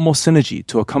a lot more synergy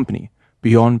to a company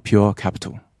beyond pure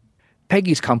capital.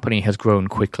 Peggy's company has grown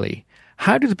quickly.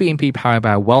 How does BNP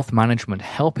Paribas Wealth Management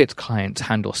help its clients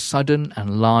handle sudden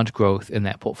and large growth in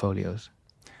their portfolios?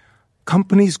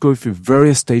 Companies go through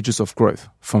various stages of growth,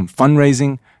 from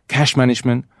fundraising, cash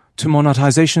management, to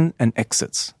monetization and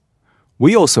exits.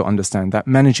 We also understand that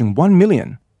managing 1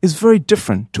 million is very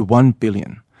different to 1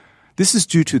 billion. This is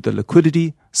due to the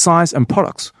liquidity, size, and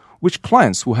products which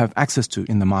clients will have access to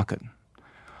in the market.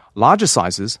 Larger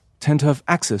sizes tend to have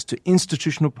access to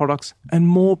institutional products and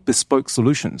more bespoke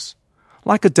solutions,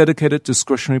 like a dedicated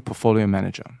discretionary portfolio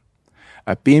manager.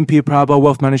 At BNP Paribas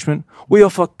Wealth Management, we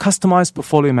offer customized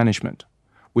portfolio management,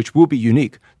 which will be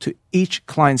unique to each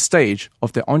client stage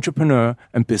of their entrepreneur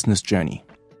and business journey.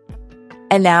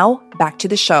 And now, back to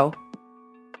the show.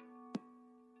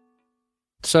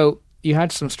 So you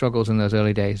had some struggles in those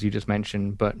early days you just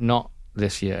mentioned, but not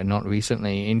this year, not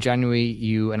recently. In January,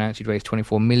 you announced you'd raised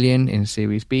 $24 million in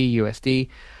Series B USD.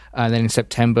 And then in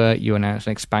September, you announced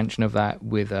an expansion of that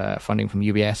with funding from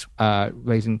UBS,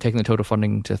 taking the total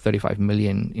funding to $35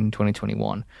 million in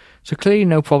 2021. So clearly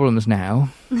no problems now.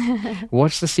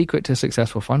 What's the secret to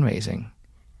successful fundraising?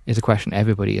 Is a question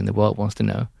everybody in the world wants to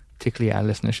know, particularly our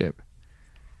listenership.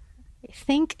 I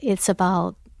think it's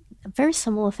about a very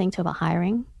similar thing to about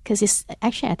hiring, because it's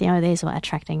actually at the end of the day, it's about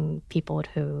attracting people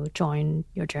to join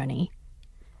your journey.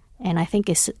 And I think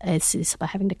it's about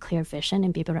having the clear vision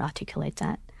and be able to articulate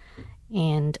that.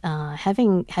 And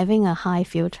having a high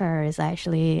filter is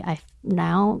actually,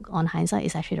 now on hindsight,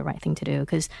 is actually the right thing to do,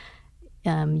 because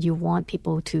you want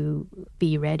people to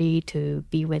be ready to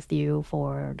be with you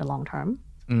for the long term.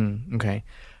 Okay,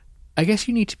 I guess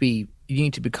you need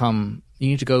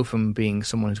to go from being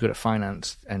someone who's good at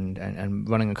finance and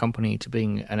running a company to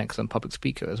being an excellent public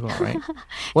speaker as well, right?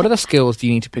 What other skills do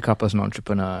you need to pick up as an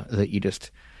entrepreneur that you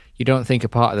don't think are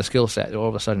part of the skill set? All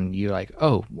of a sudden you're like,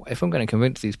 oh, if I'm going to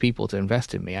convince these people to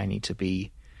invest in me, I need to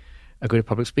be a good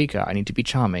public speaker. I need to be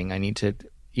charming. I need to,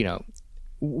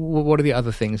 what are the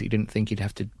other things that you didn't think you'd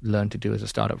have to learn to do as a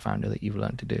startup founder that you've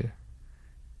learned to do?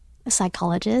 A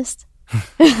psychologist,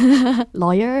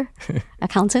 lawyer,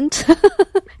 accountant,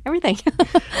 everything.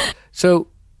 So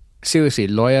seriously,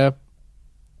 lawyer,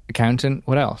 accountant,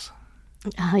 what else?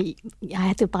 I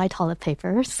had to buy toilet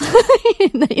papers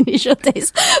in the initial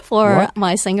days for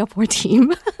my Singapore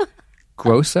team.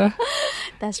 Grocer?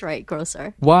 That's right,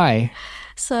 grocer. Why?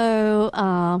 So,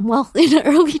 in the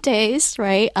early days,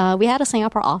 right, we had a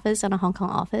Singapore office and a Hong Kong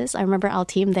office. I remember our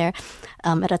team there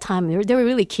at the time, they were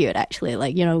really cute, actually,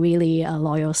 really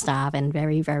loyal staff and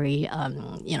very, very,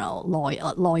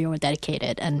 loyal,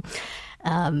 dedicated. And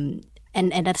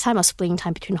at the time, I was splitting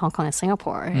time between Hong Kong and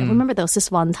Singapore. I remember there was this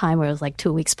one time where it was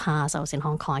 2 weeks past. I was in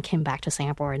Hong Kong. I came back to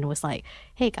Singapore and it was like,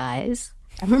 hey, guys,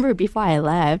 I remember before I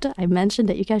left, I mentioned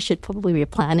that you guys should probably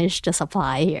replenish the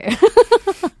supply here.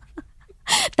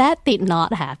 That did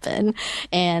not happen.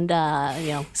 And,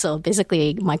 so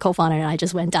basically my co-founder and I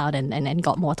just went out and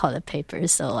got more toilet paper.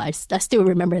 So I still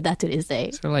remember that to this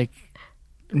day. So like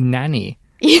nanny.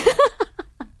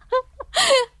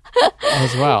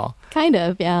 As well. Kind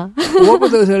of, yeah. What were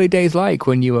those early days like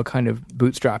when you were kind of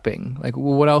bootstrapping? Like,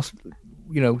 what else,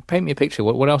 paint me a picture.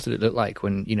 What else did it look like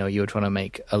when, you were trying to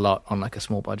make a lot on like a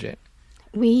small budget?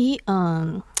 We,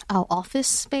 our office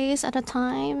space at the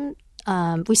time,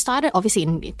 we started obviously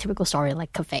in a typical story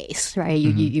like cafes, right?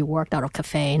 You worked out of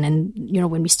cafe. And then,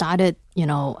 when we started,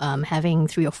 having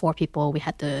 3 or 4 people, we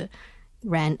had to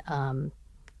rent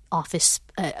office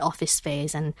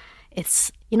space. And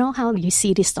it's, how you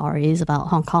see these stories about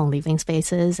Hong Kong living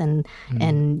spaces and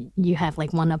you have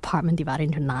like one apartment divided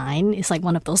into 9. It's like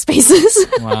one of those spaces.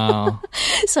 Wow.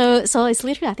 So it's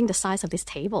literally, I think, the size of this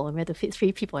table, and we had to fit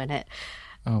 3 people in it.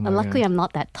 Oh my luckily, God. I'm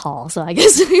not that tall, so I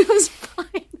guess it was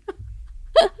fine.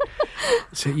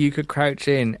 So you could crouch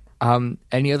in.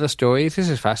 Any other stories? This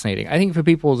is fascinating. I think for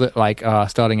people that are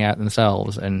starting out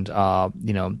themselves and are,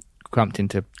 cramped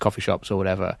into coffee shops or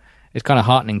whatever, it's kind of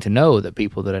heartening to know that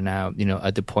people that are now,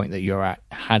 at the point that you're at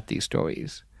had these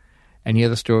stories. Any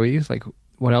other stories? Like,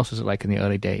 what else was it like in the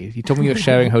early days? You told me you were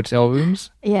sharing hotel rooms?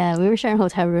 Yeah, we were sharing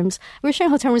hotel rooms. We were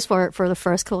sharing hotel rooms for the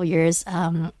first couple of years.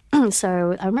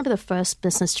 So I remember the first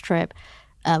business trip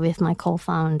with my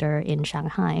co-founder in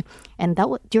Shanghai. And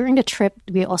during the trip,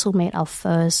 we also made our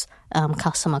first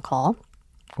customer call.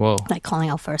 Whoa. Like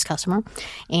calling our first customer.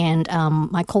 And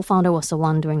my co-founder was the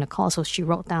one doing the call. So she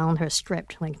wrote down her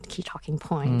script, like key talking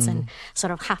points. And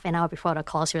sort of half an hour before the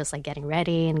call, she was like getting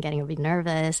ready and getting a bit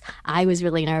nervous. I was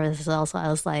really nervous as well. So I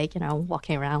was like,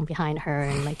 walking around behind her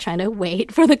and like trying to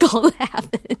wait for the call to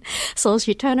happen. So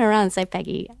she turned around and said,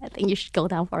 Peggy, I think you should go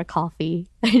down for a coffee.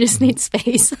 I just need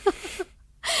space.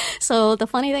 So the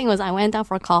funny thing was I went down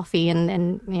for a coffee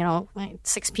and like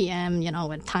 6 p.m.,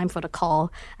 when time for the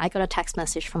call, I got a text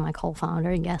message from my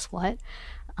co-founder, and guess what?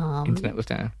 Internet was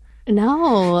down.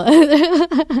 No.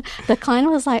 The client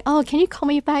was like, oh, can you call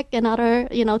me back another,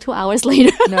 2 hours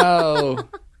later? No.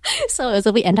 So it was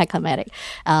a bit anticlimactic.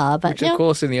 But which, of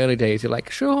course, in the early days, you're like,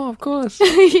 sure, of course.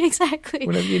 Exactly.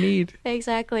 Whatever you need.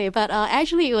 Exactly. But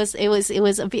actually, it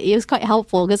was quite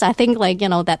helpful because I think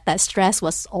that stress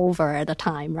was over at the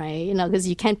time, right? Because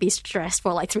you can't be stressed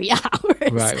for like 3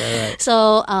 hours. Right.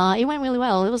 So it went really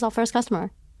well. It was our first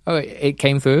customer. Oh, it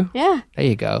came through? Yeah. There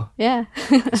you go. Yeah.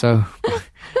 So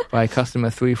by customer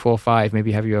 3, 4, 5,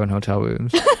 maybe have your own hotel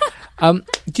rooms.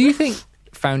 Do you think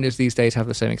founders these days have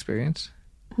the same experience?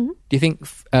 Mm-hmm. Do you think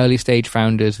early stage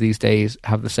founders these days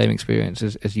have the same experience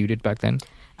as you did back then?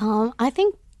 I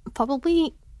think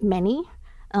probably many.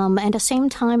 At the same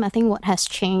time, I think what has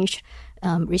changed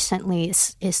recently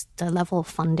is the level of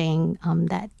funding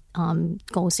that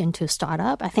goes into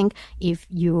startup. I think if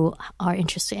you are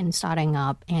interested in starting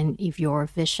up and if your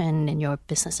vision and your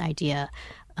business idea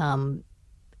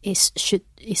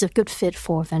is a good fit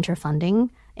for venture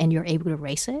funding and you're able to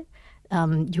raise it,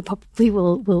 you probably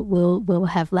will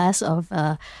have less of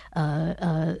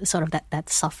sort of that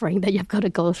suffering that you've got to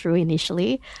go through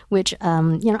initially, which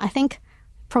I think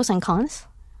pros and cons.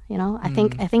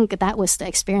 I think that was the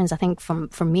experience. I think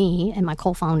for me and my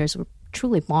co-founders were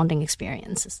truly bonding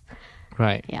experiences.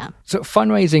 Right. Yeah. So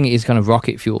fundraising is kind of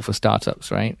rocket fuel for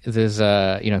startups, right? There's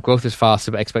growth is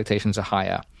faster, but expectations are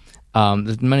higher.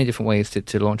 There's many different ways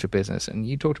to launch a business, and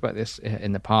you talked about this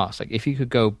in the past. Like, if you could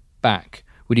go back,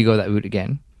 would you go that route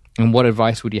again? And what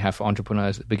advice would you have for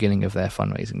entrepreneurs at the beginning of their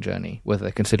fundraising journey, whether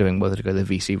they're considering whether to go the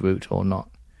VC route or not?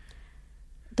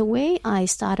 The way I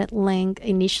started Link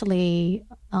initially,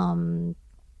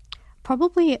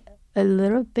 probably a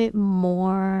little bit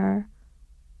more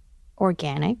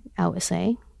organic, I would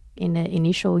say, in the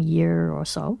initial year or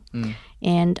so.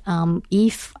 And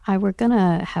if I were going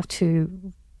to have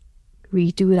to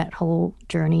redo that whole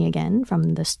journey again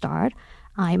from the start,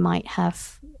 I might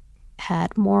have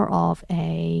had more of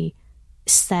a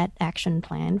set action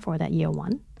plan for that year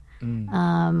one.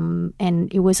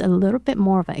 And it was a little bit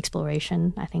more of an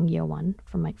exploration, I think, year one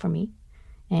for me.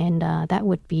 And that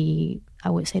would be, I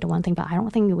would say, the one thing, but I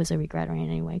don't think it was a regret in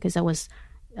any way, because that was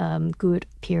a good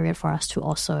period for us to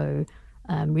also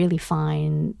really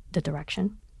find the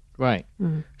direction. Right.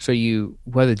 So you,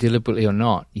 whether deliberately or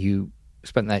not, you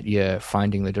spent that year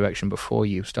finding the direction before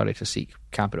you started to seek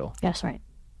capital. That's right.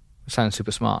 Sounds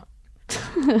super smart.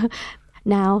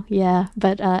 Now, yeah.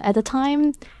 But at the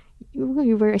time,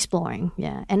 we were exploring,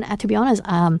 yeah. And to be honest,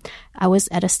 I was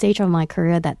at a stage of my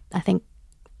career that I think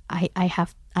I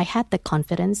had the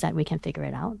confidence that we can figure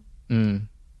it out.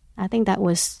 I think that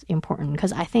was important,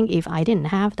 because I think if I didn't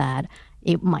have that,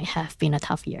 it might have been a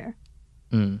tough year.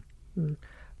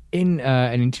 In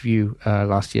an interview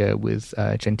last year with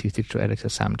Gentooth digital editor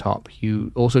Sam Top,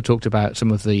 you also talked about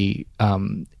some of the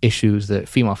issues that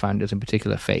female founders in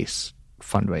particular face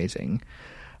fundraising.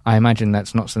 I imagine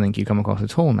that's not something you come across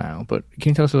at all now, but can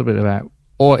you tell us a little bit about,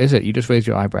 or is it you just raised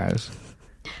your eyebrows?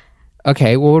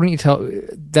 Okay, well, why don't you tell,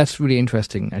 that's really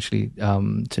interesting actually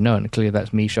to know, and clearly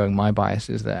that's me showing my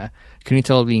biases there. Can you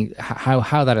tell me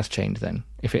how that has changed then?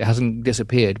 If it hasn't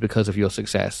disappeared because of your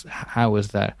success, how has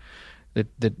that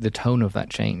the tone of that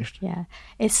changed? Yeah,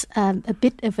 it's a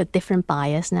bit of a different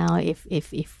bias now. If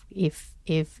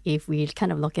we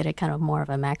kind of look at it kind of more of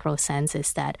a macro sense,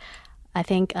 is that I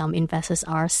think investors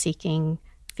are seeking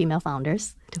female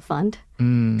founders to fund.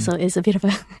 So it's a bit of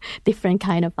a different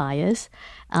kind of bias.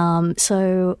 I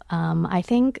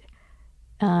think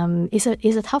it's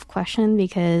a tough question,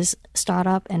 because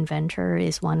startup and venture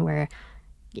is one where,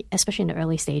 especially in the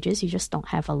early stages, you just don't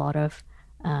have a lot of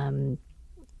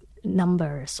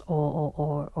numbers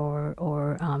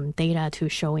or data to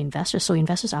show investors. So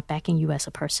investors are backing you as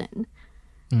a person.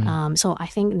 So I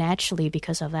think naturally,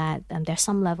 because of that, there's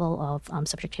some level of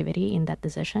subjectivity in that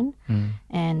decision.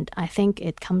 And I think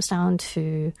it comes down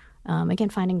to, again,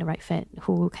 finding the right fit.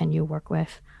 Who can you work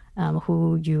with?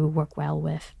 Who you work well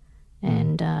with?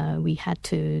 And we had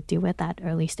to deal with that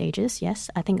early stages. Yes,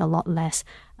 I think a lot less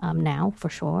now, for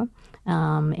sure.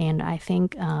 And I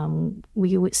think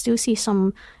we would still see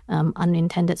some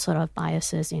unintended sort of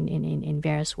biases in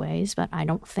various ways, but I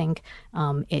don't think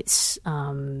it's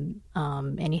anything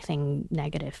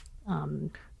negative.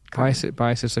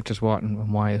 Biases such as what,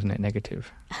 and why isn't it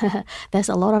negative? There's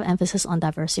a lot of emphasis on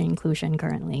diversity and inclusion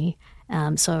currently.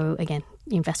 So again,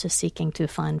 investors seeking to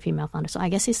fund female founders. So I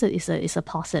guess it's a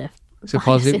positive. It's a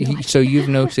positive. So you've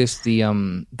noticed the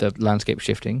landscape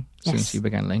shifting since you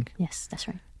began Link? Yes, that's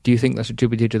right. Do you think that's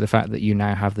attributed to the fact that you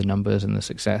now have the numbers and the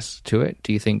success to it?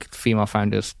 Do you think female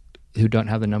founders who don't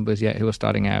have the numbers yet, who are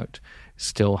starting out,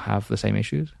 still have the same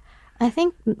issues? I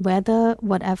think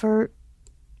whatever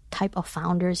type of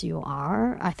founders you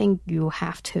are, I think you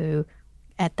have to,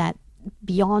 at that,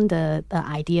 beyond the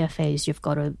idea phase, you've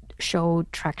got to show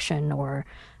traction or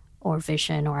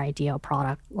vision or idea or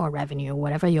product or revenue,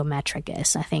 whatever your metric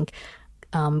is. I think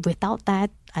without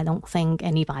that, I don't think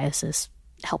any biases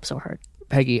helps or hurt.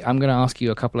 Peggy, I'm going to ask you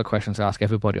a couple of questions to ask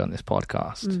everybody on this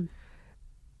podcast.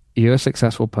 You're a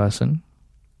successful person.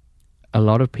 A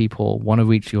lot of people want to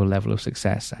reach your level of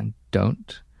success and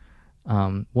don't.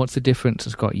 What's the difference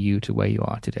that's got you to where you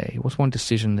are today? What's one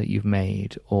decision that you've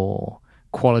made, or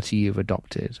quality you've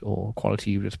adopted, or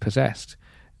quality you've just possessed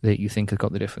that you think has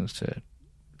got the difference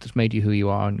that's made you who you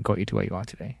are and got you to where you are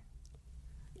today?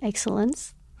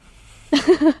 Excellence.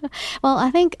 Well,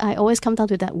 I think I always come down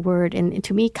to that word, and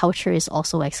to me, culture is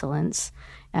also excellence.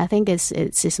 I think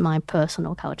it's my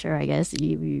personal culture, I guess,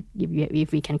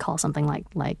 if we can call something like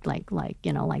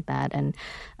that. And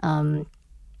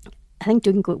I think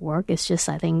doing good work is just,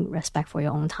 I think, respect for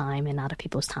your own time and other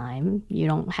people's time. You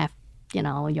don't have,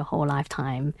 your whole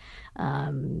lifetime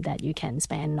that you can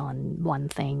spend on one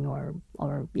thing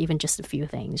or even just a few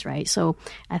things, right? So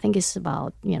I think it's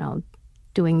about,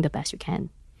 doing the best you can.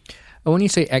 And when you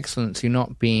say excellence, you're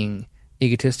not being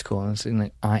egotistical and saying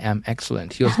like, I am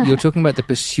excellent. You're talking about the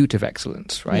pursuit of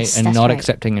excellence, right? Yes, and that's not right.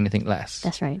 accepting anything less.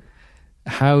 That's right.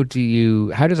 How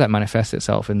does that manifest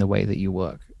itself in the way that you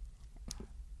work?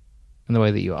 In the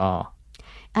way that you are?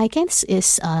 I guess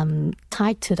it's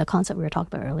tied to the concept we were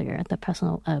talking about earlier, the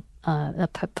personal,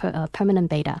 permanent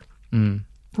beta.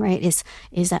 Right? Is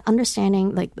that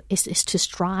understanding, like, is to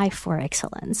strive for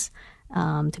excellence.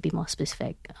 To be more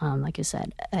specific, like you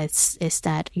said, it's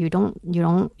that you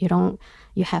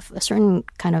have a certain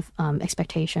kind of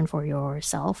expectation for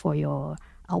yourself, for your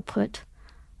output,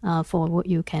 for what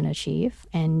you can achieve,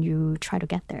 and you try to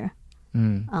get there.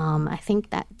 I think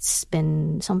that's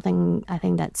been something. I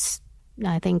think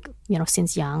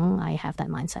since young I have that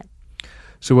mindset.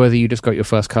 So whether you just got your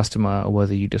first customer or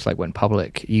whether you just went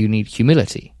public, you need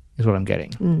humility, is what I'm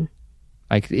getting.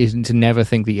 Like, isn't to never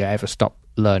think that you ever stop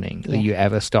learning, that you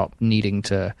ever stop needing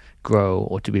to grow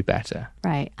or to be better.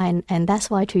 Right. And that's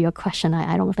why, to your question,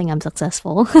 I don't think I'm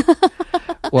successful.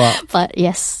 Well, but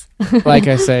yes. Like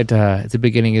I said at the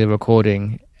beginning of the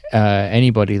recording,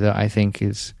 anybody that I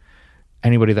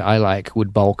like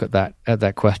would balk at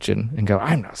that question and go,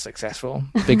 I'm not successful.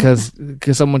 Because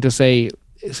someone to say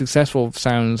successful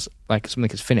sounds like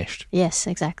something is finished. Yes,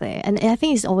 exactly. And I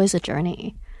think it's always a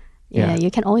journey. Yeah,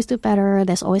 you can always do better.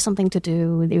 There's always something to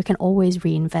do. You can always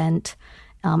reinvent.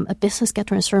 A business get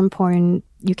to a certain point,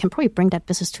 you can probably bring that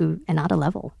business to another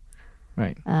level.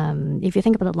 Right. If you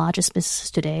think about the largest businesses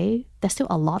today, there's still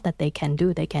a lot that they can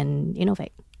do. They can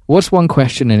innovate. What's one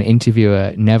question an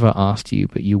interviewer never asked you,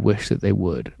 but you wish that they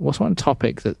would? What's one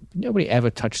topic that nobody ever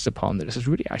touches upon that is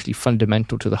really actually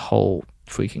fundamental to the whole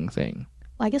freaking thing?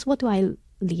 Well, I guess, what do I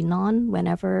lean on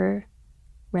whenever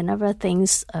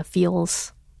things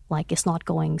feels like it's not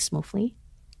going smoothly?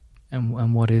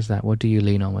 And what is that? What do you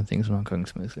lean on when things are not going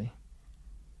smoothly?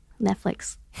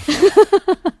 Netflix.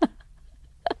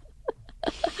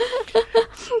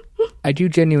 I do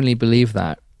genuinely believe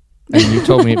that. And you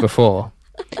told me it before,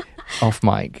 off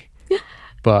mic.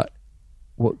 But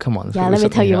come on. Yeah, let me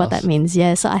tell you what that means.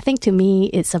 Yeah, so I think to me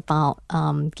it's about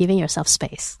giving yourself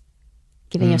space.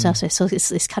 Giving yourself space. So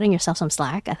it's cutting yourself some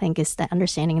slack. I think it's that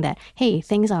understanding that, hey,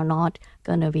 things are not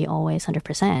going to be always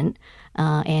 100%.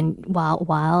 And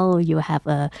while you have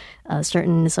a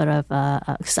certain sort of,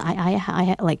 so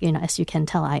I like, as you can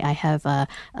tell, I have a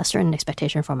certain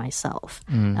expectation for myself.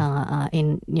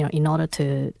 In order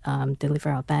to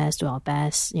deliver our best, do our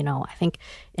best. I think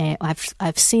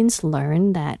I've since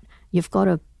learned that you've got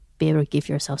to be able to give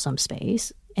yourself some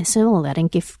space. And similarly, I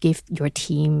think give your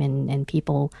team and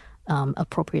people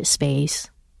appropriate space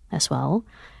as well.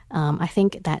 I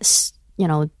think that's,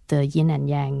 the yin and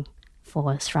yang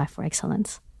for strive for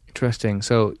excellence. Interesting.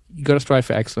 So you got to strive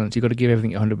for excellence. You got to give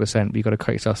everything 100%, but you got to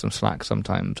cut yourself some slack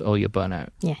sometimes, or you burn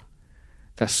out. Yeah.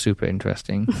 That's super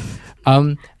interesting.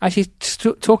 Actually,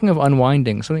 talking of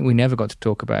unwinding, something we never got to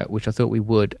talk about, which I thought we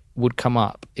would come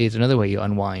up, is another way you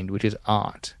unwind, which is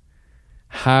art.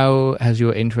 How has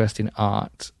your interest in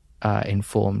art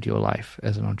informed your life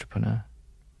as an entrepreneur?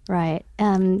 Right.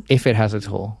 If it has at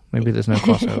all. Maybe there's no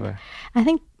crossover. I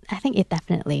think it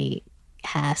definitely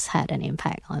has had an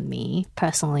impact on me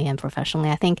personally and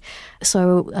professionally. I think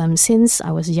so. Since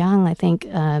I was young, I think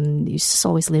just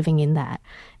always living in that.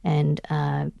 And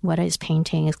whether it's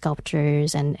painting,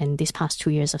 sculptures, and these past 2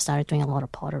 years, I've started doing a lot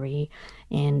of pottery.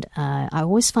 And I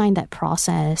always find that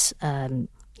process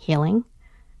healing.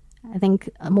 I think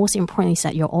most importantly is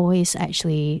that you're always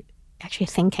actually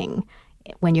thinking.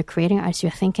 When you're creating art,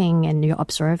 you're thinking and you're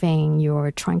observing,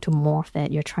 you're trying to morph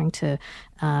it, you're trying to,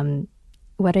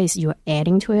 whether it's you're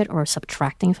adding to it or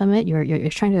subtracting from it, you're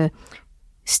trying to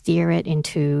steer it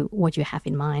into what you have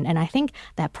in mind. And I think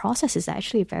that process is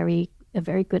actually a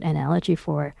very good analogy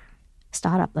for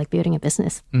startup, like building a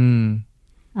business.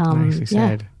 Nicely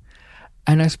said.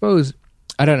 And I suppose,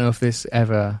 I don't know if this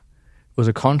ever was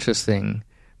a conscious thing,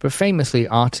 but famously,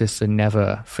 artists are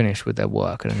never finished with their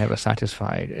work and are never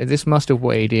satisfied. This must have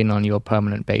weighed in on your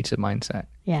permanent beta mindset.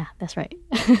 Yeah, that's right.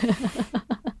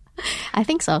 I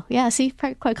think so. Yeah, see,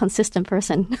 quite consistent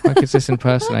person. Quite consistent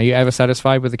person. Are you ever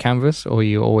satisfied with the canvas, or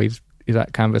is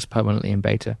that canvas permanently in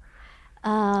beta?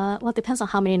 Well, it depends on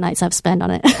how many nights I've spent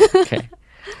on it. Okay.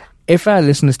 If our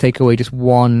listeners take away just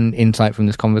one insight from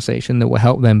this conversation that will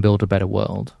help them build a better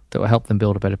world, that will help them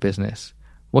build a better business,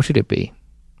 what should it be?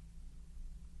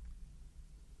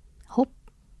 Hope.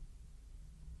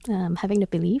 Having the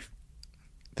belief.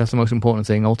 That's the most important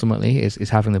thing ultimately is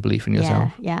having the belief in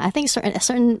yourself. Yeah. I think at a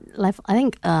certain level,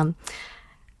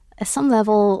 at some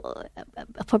level,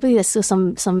 probably there's still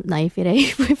some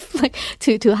naivete with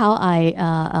to how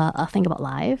I think about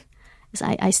life.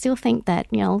 I still think that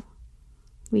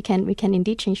we can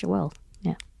indeed change the world.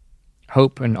 Yeah.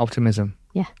 Hope and optimism.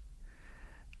 Yeah.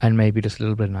 And maybe just a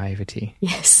little bit of naivety.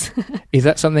 Yes. Is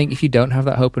that something, if you don't have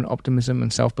that hope and optimism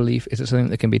and self-belief, is it something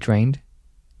that can be trained?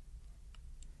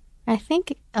 I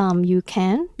think you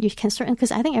can certainly,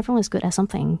 because I think everyone is good at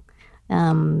something.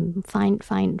 Find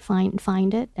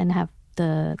it and have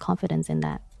the confidence in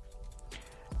that.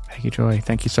 Thank you, Joy.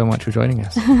 Thank you so much for joining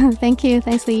us. Thank you.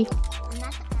 Thanks, Lee.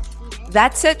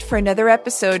 That's it for another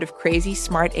episode of Crazy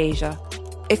Smart Asia.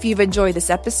 If you've enjoyed this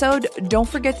episode, don't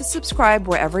forget to subscribe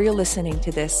wherever you're listening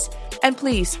to this. And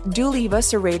please do leave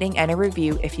us a rating and a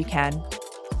review if you can.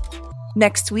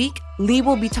 Next week, Lee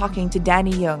will be talking to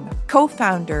Danny Young,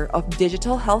 co-founder of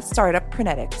digital health startup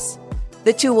Prenetics.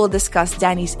 The two will discuss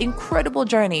Danny's incredible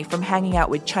journey from hanging out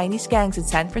with Chinese gangs in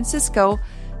San Francisco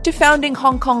to founding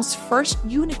Hong Kong's first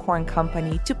unicorn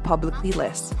company to publicly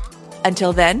list.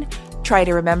 Until then, try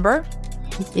to remember,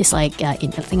 it's like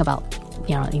think about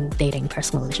in dating,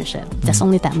 personal relationship. There's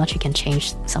only that much you can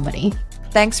change somebody.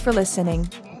 Thanks for listening.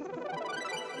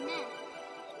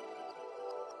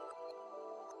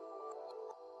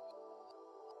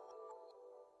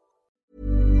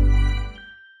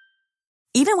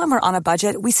 Even when we're on a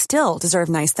budget, we still deserve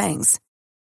nice things.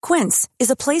 Quince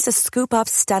is a place to scoop up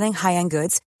stunning high-end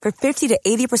goods for 50 to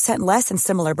 80% less than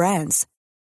similar brands.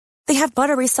 They have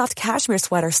buttery soft cashmere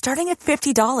sweaters starting at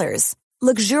 $50,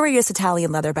 luxurious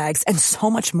Italian leather bags, and so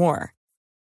much more.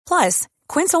 Plus,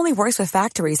 Quince only works with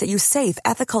factories that use safe,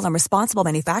 ethical, and responsible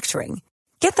manufacturing.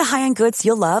 Get the high-end goods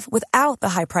you'll love without the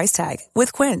high price tag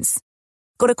with Quince.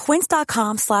 Go to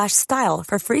quince.com/style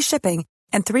for free shipping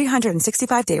and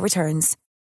 365-day returns.